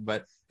Cape Breton.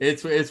 But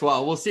it's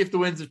well, we'll see if the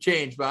winds have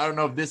changed. But I don't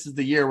know if this is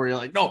the year where you're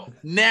like, no,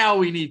 now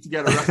we need to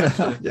get a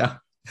Russian.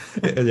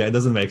 It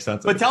doesn't make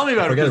sense. But tell me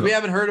about it, because we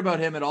haven't heard about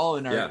him at all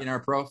in our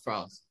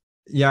profiles.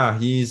 Yeah,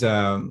 he's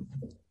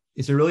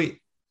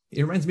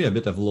he reminds me a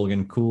bit of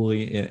Logan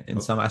Cooley in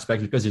some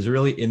aspects, because he's a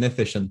really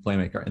inefficient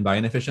playmaker. And by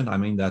inefficient, I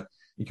mean that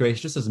he creates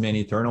just as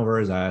many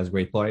turnovers as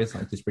great plays.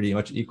 Like, he's pretty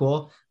much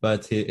equal,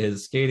 but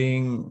his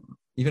skating,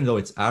 even though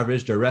it's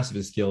average, the rest of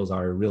his skills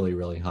are really,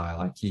 really high.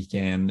 Like, he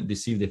can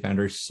deceive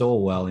defenders so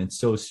well and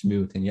so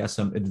smooth, and he has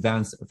some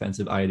advanced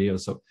offensive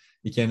ideas. So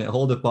he can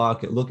hold the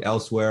puck, look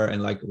elsewhere,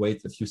 and like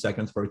wait a few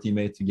seconds for a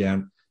teammate to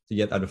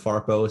get at the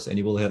far post, and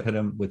he will hit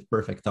him with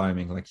perfect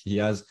timing. Like, he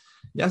has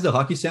the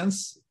hockey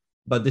sense,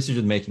 but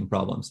decision-making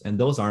problems. And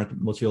those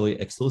aren't mutually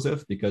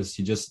exclusive, because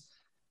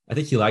I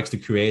think he likes to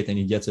create, and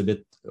he gets a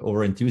bit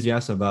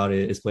over-enthusiastic about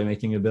his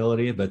playmaking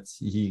ability, but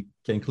he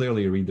can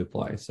clearly read the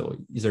play. So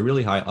he's a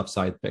really high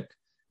upside pick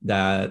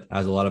that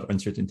has a lot of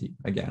uncertainty,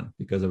 again,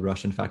 because of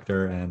Russian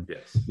factor and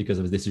because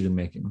of his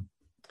decision-making.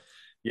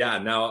 Yeah.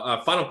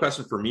 Now, final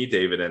question for me,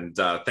 David, and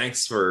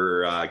thanks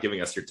for giving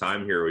us your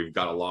time here. We've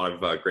got a lot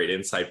of great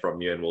insight from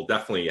you, and we'll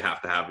definitely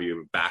have to have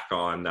you back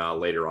on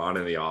later on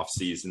in the off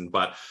season.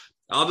 But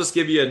I'll just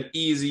give you an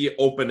easy,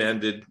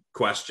 open-ended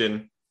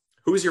question.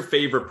 Who's your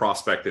favorite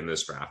prospect in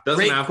this draft? Doesn't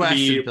Great have question,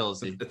 to be.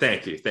 Pilsy.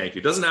 Thank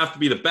you. Doesn't have to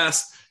be the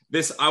best.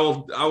 I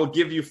will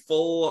give you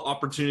full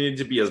opportunity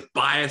to be as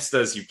biased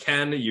as you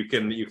can. You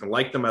can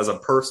like them as a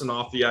person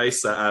off the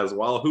ice as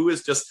well. Who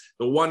is just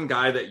the one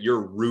guy that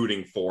you're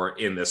rooting for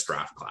in this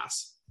draft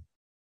class?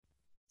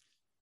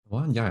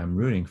 One guy I'm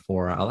rooting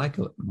for, I like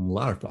a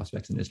lot of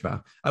prospects in this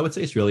draft. I would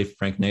say it's really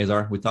Frank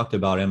Nazar. We talked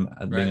about him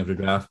at the beginning of the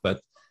draft,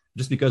 but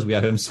just because we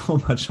have him so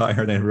much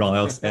higher than everyone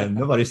else, and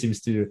nobody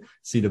seems to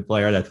see the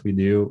player that we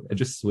do, it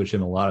just wish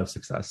him a lot of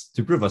success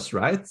to prove us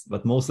right,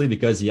 but mostly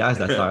because he has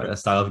that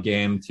style of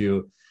game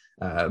to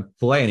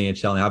play in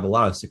NHL and have a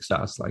lot of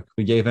success. Like,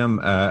 we gave him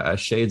a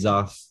shades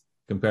off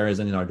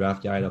comparison in our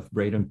draft guide of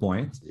Braden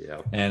Point,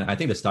 and I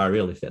think the style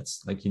really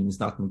fits. Like, he's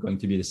not going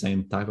to be the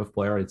same type of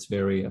player. It's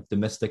very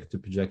optimistic to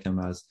project him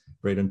as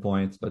Braden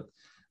Point, but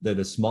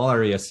the small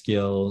area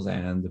skills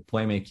and the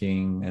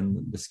playmaking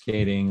and the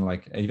skating,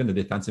 like even the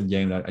defensive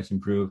game that I can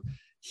improve,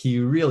 he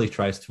really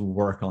tries to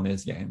work on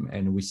his game.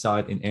 And we saw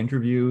it in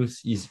interviews.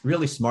 He's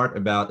really smart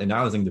about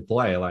analyzing the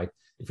play. Like,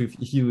 if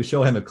you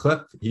show him a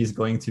clip, he's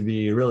going to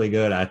be really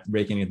good at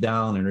breaking it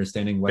down,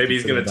 understanding what. Maybe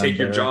he's going to take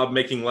your job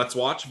making Let's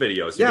Watch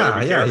videos.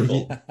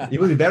 He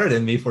would be better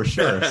than me for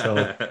sure. So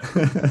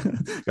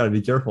got to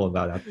be careful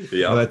about that.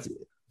 Yeah. But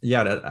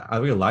I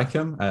really like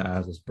him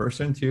as a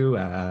person too.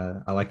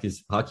 I like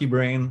his hockey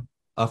brain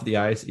off the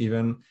ice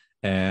even.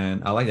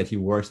 And I like that he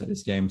works at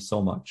his game so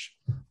much.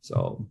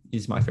 So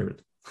he's my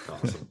favorite.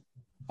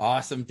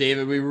 Awesome,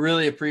 David. We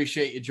really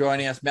appreciate you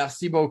joining us.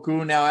 Merci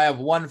beaucoup. Now, I have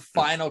one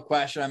final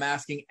question I'm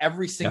asking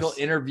every single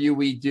interview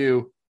we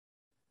do.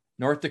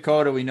 North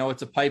Dakota, we know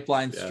it's a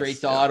pipeline straight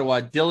to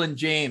Ottawa. Dylan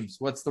James,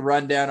 what's the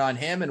rundown on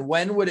him? And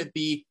when would it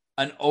be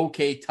an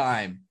okay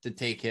time to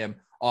take him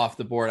off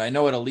the board? I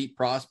know at Elite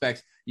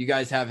Prospects, you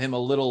guys have him a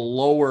little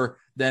lower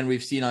than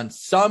we've seen on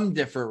some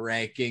different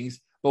rankings.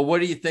 But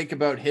what do you think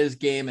about his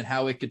game and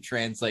how it could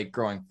translate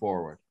going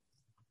forward?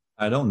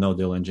 I don't know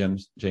Dylan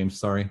James.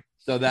 Sorry.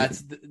 So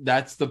that's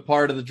the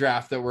part of the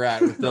draft that we're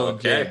at with Dylan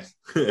Okay.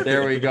 James.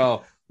 There we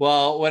go.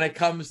 Well, when it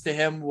comes to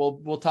him,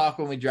 we'll talk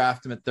when we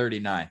draft him at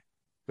 39.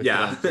 with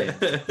Yeah.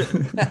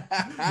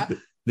 Dylan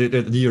James.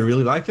 Do you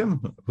really like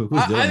him? Who's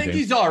Dylan I think James?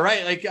 he's all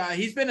right. Like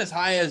he's been as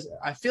high as,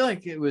 I feel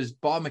like it was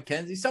Bob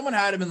McKenzie. Someone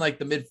had him in like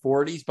the mid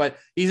 40s, but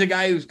he's a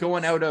guy who's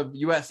going out of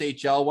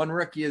USHL, won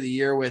Rookie of the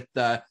Year with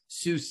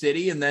Sioux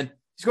City, and then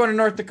he's going to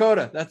North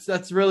Dakota.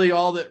 That's really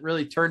all that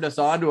really turned us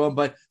on to him.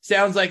 But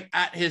sounds like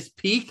at his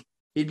peak,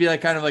 he'd be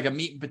like kind of like a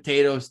meat and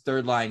potatoes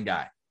third line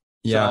guy.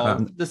 Yeah,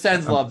 so the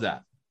Sens love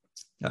that.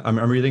 I'm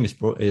reading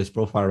his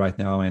profile right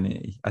now,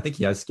 and I think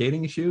he has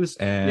skating issues,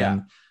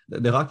 and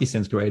the hockey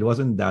sense grade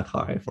wasn't that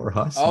high for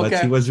us, but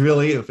he was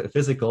really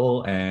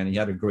physical, and he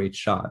had a great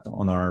shot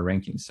on our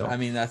rankings. So I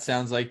mean, that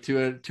sounds like two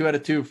out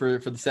of two for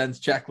the Sens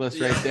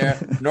checklist right there.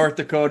 North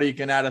Dakota, you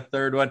can add a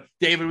third one.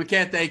 David, we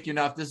can't thank you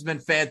enough. This has been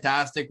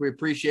fantastic. We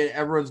appreciate it.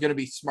 Everyone's going to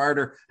be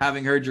smarter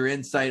having heard your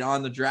insight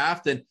on the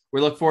draft, and we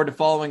look forward to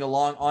following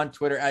along on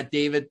Twitter at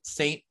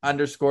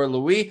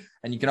DavidSaint_Louis.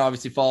 And you can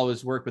obviously follow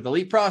his work with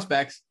Elite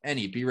Prospects and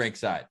EP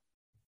Rinkside.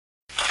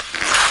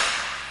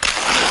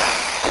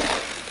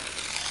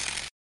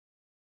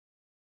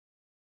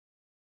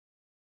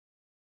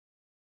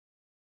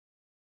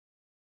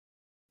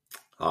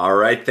 All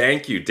right.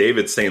 Thank you,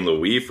 David St.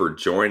 Louis, for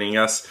joining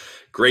us.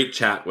 Great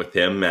chat with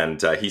him.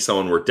 And he's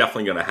someone we're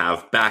definitely going to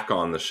have back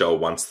on the show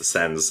once the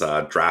Sens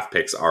draft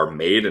picks are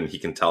made. And he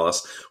can tell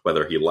us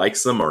whether he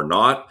likes them or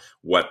not,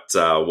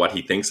 what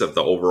he thinks of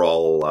the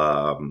overall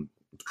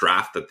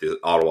draft that the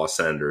Ottawa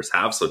Senators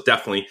have. So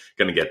definitely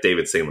going to get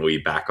David St. Louis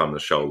back on the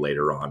show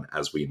later on,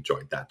 as we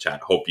enjoyed that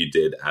chat. Hope you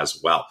did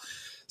as well.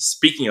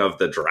 Speaking of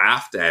the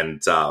draft,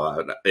 and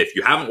if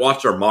you haven't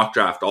watched our mock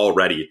draft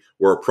already,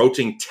 we're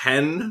approaching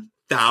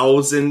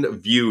 10,000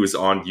 views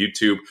on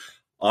YouTube.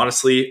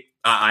 Honestly,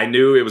 I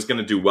knew it was going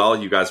to do well.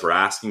 You guys were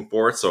asking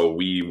for it, so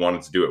we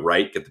wanted to do it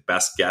right, get the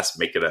best guest,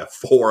 make it a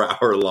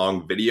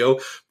 4-hour-long video.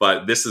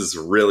 But this is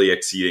really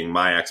exceeding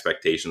my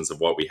expectations of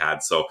what we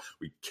had. So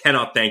we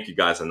cannot thank you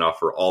guys enough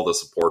for all the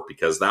support,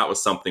 because that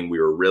was something we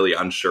were really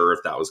unsure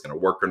if that was going to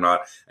work or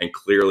not. And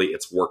clearly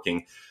it's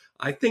working.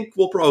 I think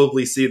we'll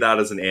probably see that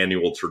as an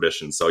annual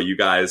tradition. So you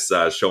guys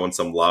showing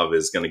some love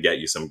is going to get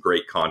you some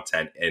great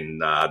content in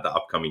the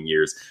upcoming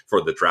years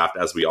for the draft,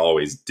 as we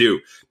always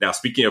do. Now,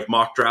 speaking of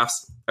mock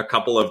drafts, a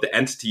couple of the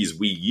entities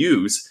we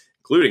use,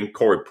 including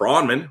Corey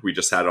Pronman, we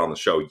just had on the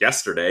show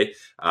yesterday,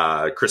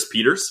 Chris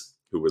Peters,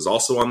 who was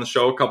also on the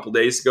show a couple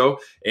days ago,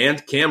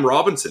 and Cam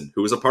Robinson,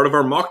 who was a part of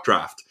our mock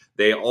draft.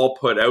 They all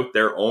put out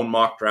their own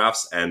mock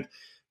drafts, and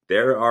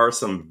there are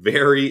some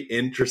very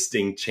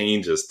interesting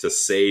changes, to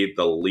say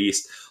the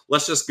least.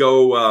 Let's just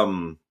go.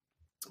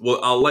 Well,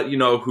 I'll let you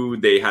know who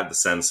they had the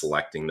Sens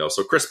selecting, though.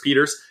 So Chris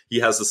Peters, he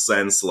has the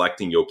Sens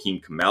selecting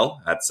Joakim Kemell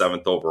at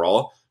 7th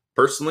overall.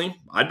 Personally,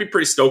 I'd be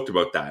pretty stoked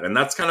about that. And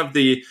that's kind of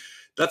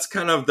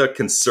the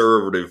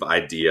conservative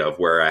idea of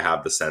where I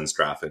have the Sens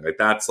drafting. Like,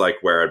 that's like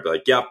where I'd be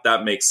like, yep,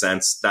 that makes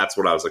sense. That's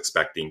what I was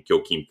expecting,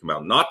 Joakim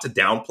Kemell. Not to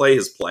downplay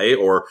his play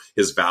or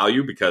his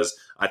value, because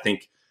I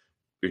think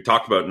we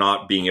talked about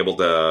not being able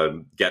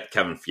to get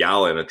Kevin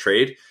Fiala in a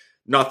trade.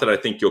 Not that I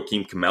think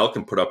Joakim Kemell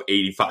can put up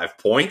 85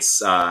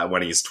 points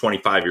when he's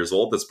 25 years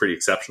old. That's pretty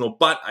exceptional.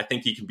 But I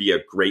think he can be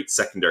a great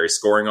secondary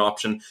scoring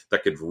option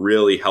that could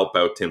really help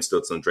out Tim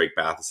Stützle and Drake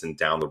Batherson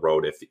down the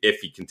road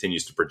if he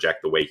continues to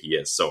project the way he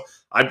is. So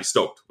I'd be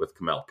stoked with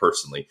Kemell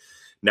personally.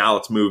 Now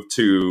let's move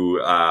to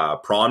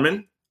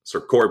Pronman. So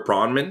Corey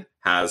Pronman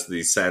has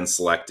the Sens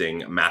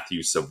selecting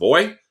Matthew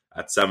Savoie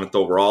at 7th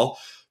overall.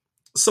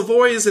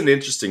 Savoie is an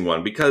interesting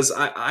one, because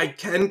I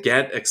can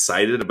get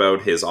excited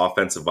about his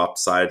offensive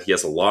upside. He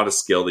has a lot of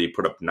skill. He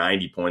put up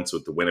 90 points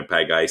with the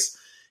Winnipeg Ice.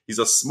 He's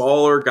a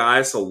smaller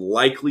guy, so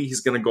likely he's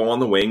going to go on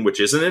the wing,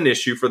 which isn't an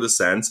issue for the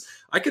Sens.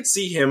 I could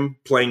see him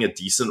playing a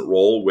decent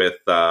role with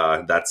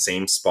that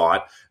same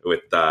spot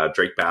with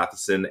Drake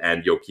Batherson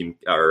and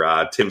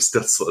Tim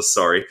Stützle.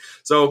 Sorry.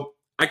 So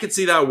I could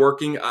see that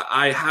working.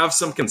 I have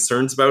some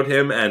concerns about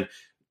him, and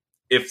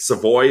if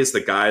Savoie is the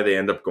guy they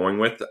end up going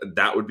with,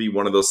 that would be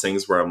one of those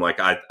things where I'm like,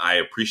 I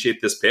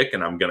appreciate this pick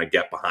and I'm going to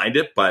get behind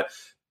it, but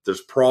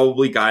there's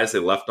probably guys they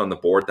left on the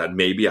board that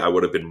maybe I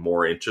would have been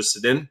more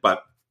interested in.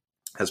 But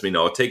as we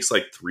know, it takes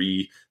like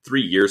three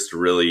years to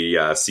really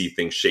see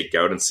things shake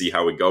out and see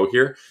how we go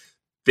here.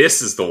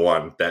 This is the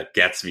one that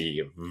gets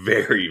me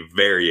very,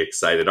 very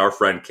excited. Our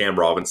friend Cam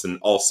Robinson,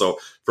 also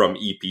from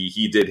EP,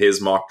 he did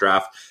his mock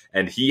draft,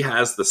 and he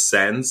has the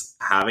Sens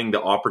having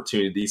the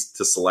opportunities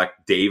to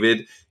select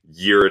David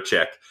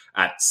Jiricek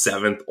at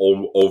 7th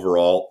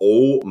overall.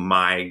 Oh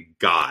my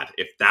God.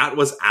 If that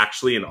was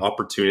actually an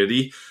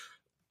opportunity,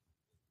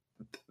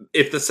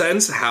 if the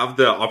Sens have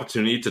the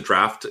opportunity to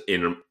draft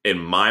in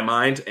my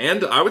mind,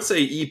 and I would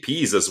say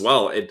EPs as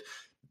well,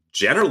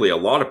 generally a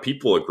lot of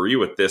people agree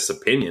with this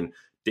opinion.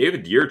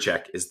 David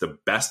Jiricek is the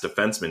best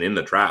defenseman in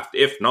the draft.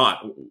 If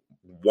not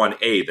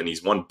 1A, then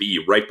he's 1B,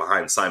 right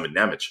behind Simon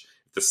Nemec.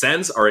 If the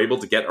Sens are able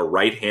to get a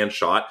right-hand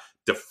shot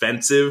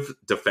defensive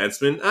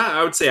defenseman,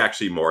 I would say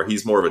actually more.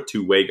 He's more of a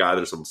two-way guy.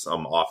 There's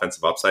some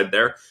offensive upside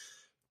there.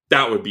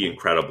 That would be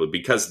incredible,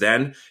 because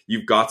then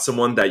you've got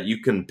someone that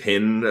you can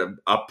pin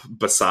up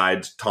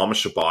beside Thomas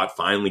Chabot,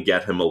 finally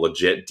get him a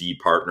legit D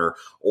partner,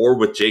 or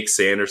with Jake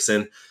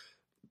Sanderson.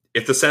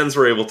 If the Sens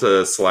were able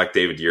to select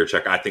David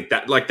Jiricek, I think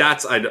that, like,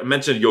 I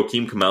mentioned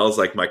Joakim Kamel as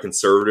like my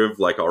conservative,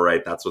 like, all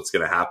right, that's what's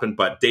going to happen.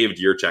 But David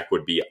Jiricek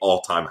would be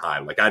all-time high.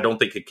 Like, I don't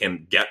think it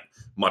can get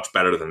much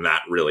better than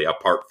that, really,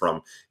 apart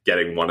from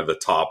getting one of the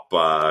top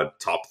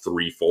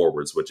 3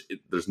 forwards, which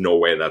there's no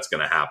way that's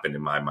going to happen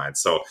in my mind.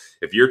 So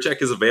if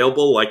Jiricek is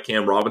available, like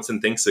Cam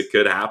Robinson thinks it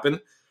could happen,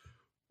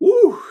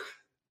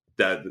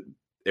 that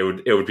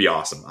it would be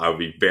awesome. I would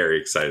be very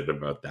excited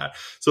about that.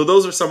 So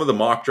those are some of the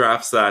mock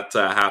drafts that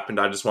happened.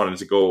 I just wanted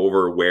to go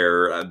over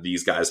where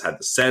these guys had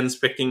the Sens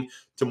picking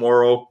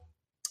tomorrow.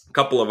 A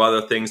couple of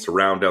other things to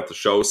round out the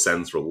show,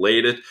 Sens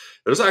related.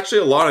 There's actually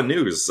a lot of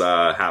news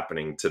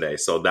happening today,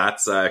 so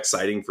that's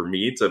exciting for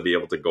me to be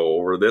able to go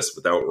over this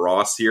without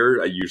Ross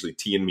here, usually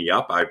teeing me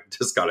up. I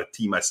just got to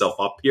tee myself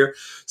up here,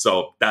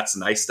 so that's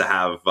nice to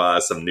have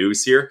some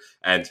news here.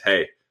 And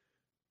hey,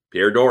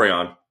 Pierre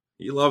Dorion,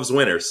 he loves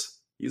winners.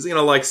 He's going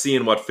to like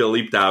seeing what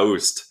Philippe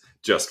Daoust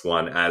just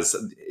won, as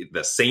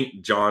the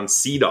St. John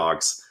Sea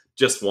Dogs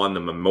just won the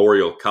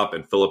Memorial Cup,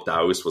 and Philippe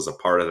Daoust was a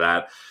part of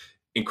that.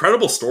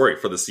 Incredible story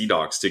for the Sea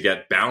Dogs to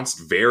get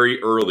bounced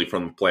very early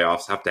from the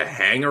playoffs, have to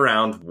hang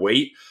around,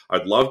 wait.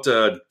 I'd love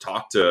to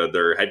talk to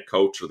their head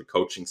coach or the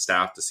coaching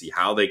staff to see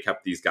how they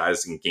kept these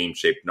guys in game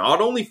shape, not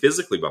only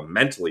physically, but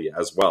mentally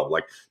as well.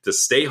 Like, to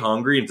stay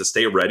hungry and to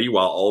stay ready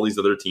while all these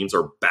other teams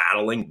are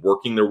battling,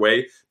 working their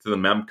way to the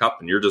Mem Cup,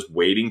 and you're just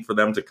waiting for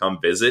them to come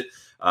visit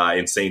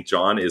in St.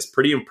 John is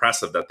pretty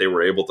impressive that they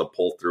were able to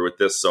pull through with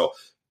this. So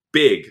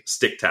big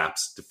stick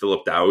taps to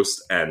Philippe Daoust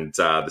and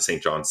the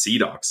St. John Sea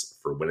Dogs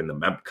for winning the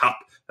Mem Cup.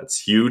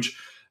 That's huge.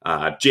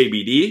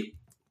 JBD,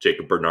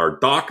 Jacob Bernard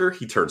Docker,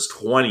 he turns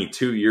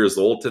 22 years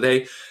old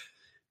today.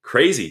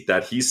 Crazy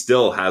that he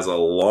still has a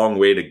long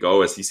way to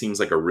go, as he seems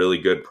like a really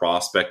good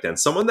prospect and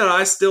someone that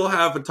I still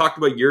have talked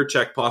about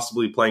Jiricek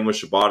possibly playing with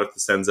Chabot if the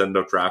Sens end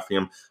up drafting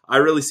him. I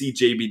really see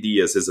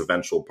JBD as his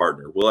eventual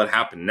partner. Will it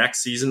happen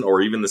next season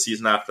or even the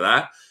season after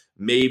that?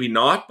 Maybe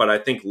not, but I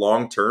think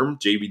long-term,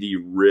 JBD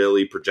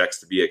really projects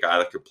to be a guy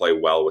that could play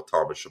well with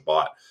Thomas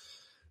Chabot.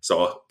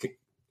 So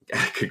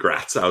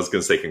congrats. I was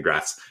going to say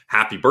congrats.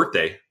 Happy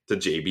birthday to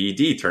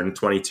JBD, turning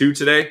 22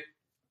 today.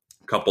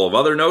 A couple of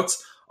other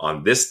notes.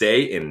 On this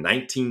day in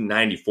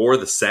 1994,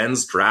 the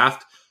Sens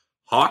draft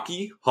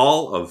Hockey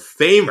Hall of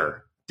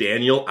Famer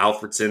Daniel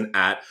Alfredsson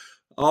at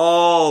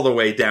all the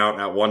way down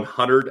at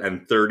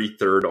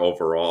 133rd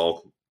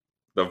overall.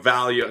 The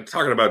value,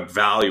 talking about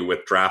value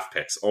with draft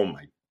picks, oh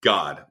my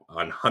God,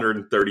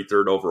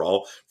 133rd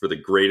overall for the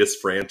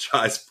greatest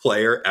franchise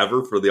player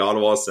ever for the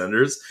Ottawa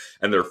Senators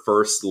and their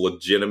first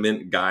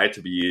legitimate guy to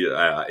be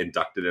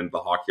inducted into the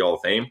Hockey Hall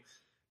of Fame.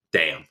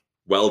 Damn.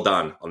 Well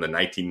done on the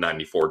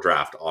 1994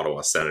 draft,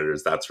 Ottawa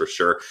Senators, that's for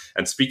sure.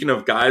 And speaking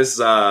of guys,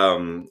 I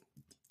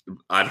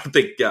don't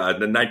think the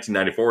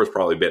 1994 was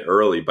probably a bit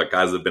early, but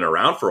guys that have been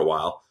around for a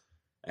while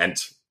and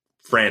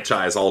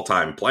franchise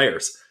all-time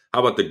players. How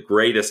about the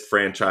greatest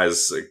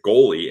franchise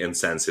goalie in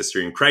Sens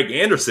history? And Craig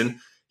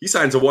Anderson, he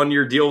signs a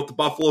 1-year deal with the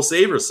Buffalo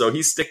Sabres, so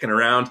he's sticking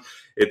around.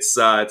 It's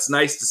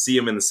nice to see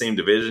him in the same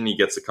division. He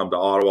gets to come to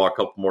Ottawa a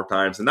couple more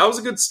times, and that was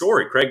a good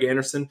story. Craig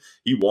Anderson,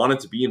 he wanted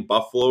to be in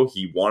Buffalo.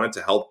 He wanted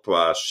to help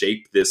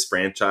shape this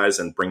franchise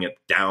and bring it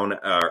down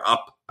or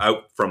up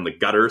out from the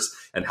gutters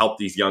and help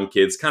these young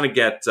kids kind of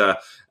get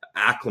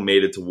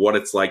acclimated to what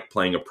it's like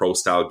playing a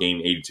pro-style game,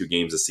 82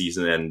 games a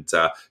season, and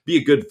be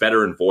a good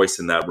veteran voice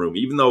in that room.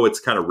 Even though it's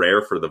kind of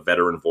rare for the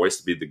veteran voice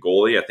to be the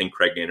goalie, I think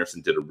Craig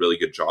Anderson did a really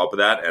good job of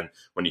that. And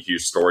when you hear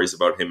stories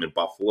about him in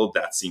Buffalo,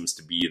 that seems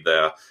to be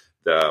the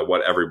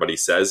what everybody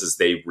says is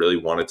they really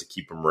wanted to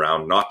keep him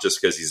around, not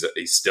just because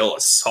he's still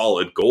a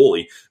solid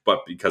goalie, but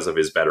because of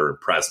his veteran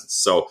presence.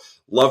 So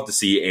love to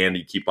see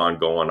Andy keep on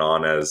going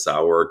on, as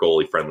we're a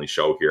goalie-friendly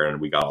show here,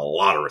 and we got a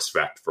lot of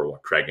respect for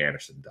what Craig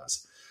Anderson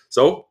does.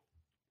 So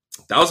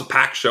that was a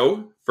packed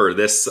show for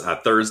this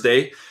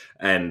Thursday,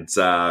 and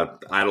I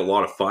had a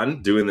lot of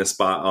fun doing this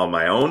on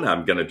my own.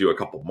 I'm going to do a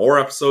couple more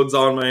episodes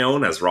on my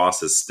own, as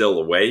Ross is still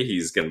away.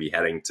 He's going to be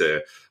heading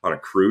on a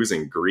cruise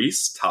in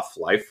Greece. Tough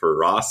life for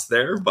Ross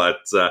there, but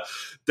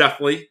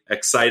definitely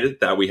excited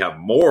that we have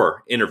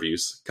more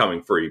interviews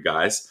coming for you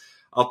guys.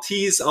 I'll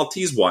tease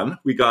one.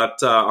 We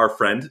got our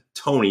friend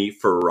Tony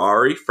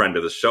Ferrari, friend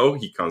of the show.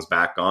 He comes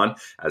back on,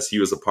 as he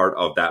was a part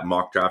of that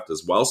mock draft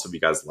as well. So if you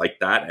guys like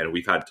that, and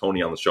we've had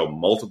Tony on the show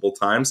multiple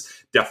times,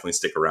 definitely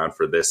stick around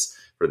for this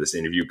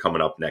interview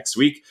coming up next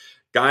week.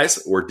 Guys,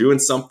 we're doing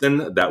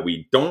something that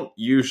we don't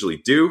usually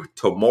do.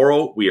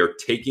 Tomorrow, we are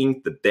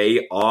taking the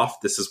day off.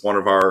 This is one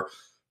of our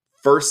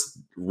first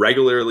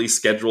regularly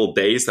scheduled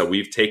days that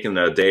we've taken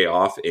a day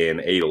off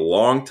in a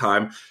long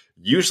time.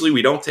 Usually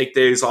we don't take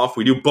days off.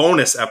 We do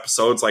bonus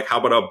episodes. Like, how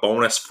about a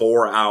bonus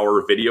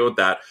 4-hour video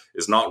that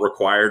is not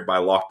required by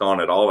Locked On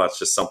at all? That's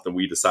just something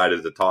we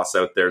decided to toss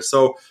out there.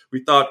 So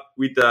we thought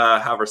we'd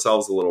have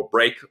ourselves a little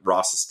break.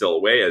 Ross is still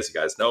away. As you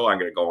guys know, I'm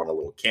going to go on a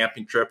little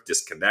camping trip,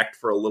 disconnect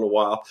for a little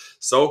while.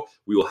 So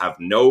we will have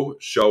no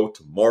show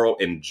tomorrow.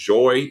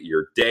 Enjoy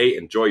your day.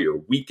 Enjoy your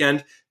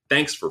weekend.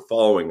 Thanks for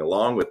following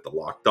along with the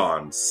Locked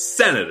On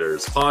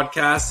Senators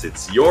podcast.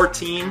 It's your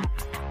team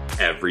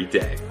every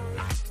day.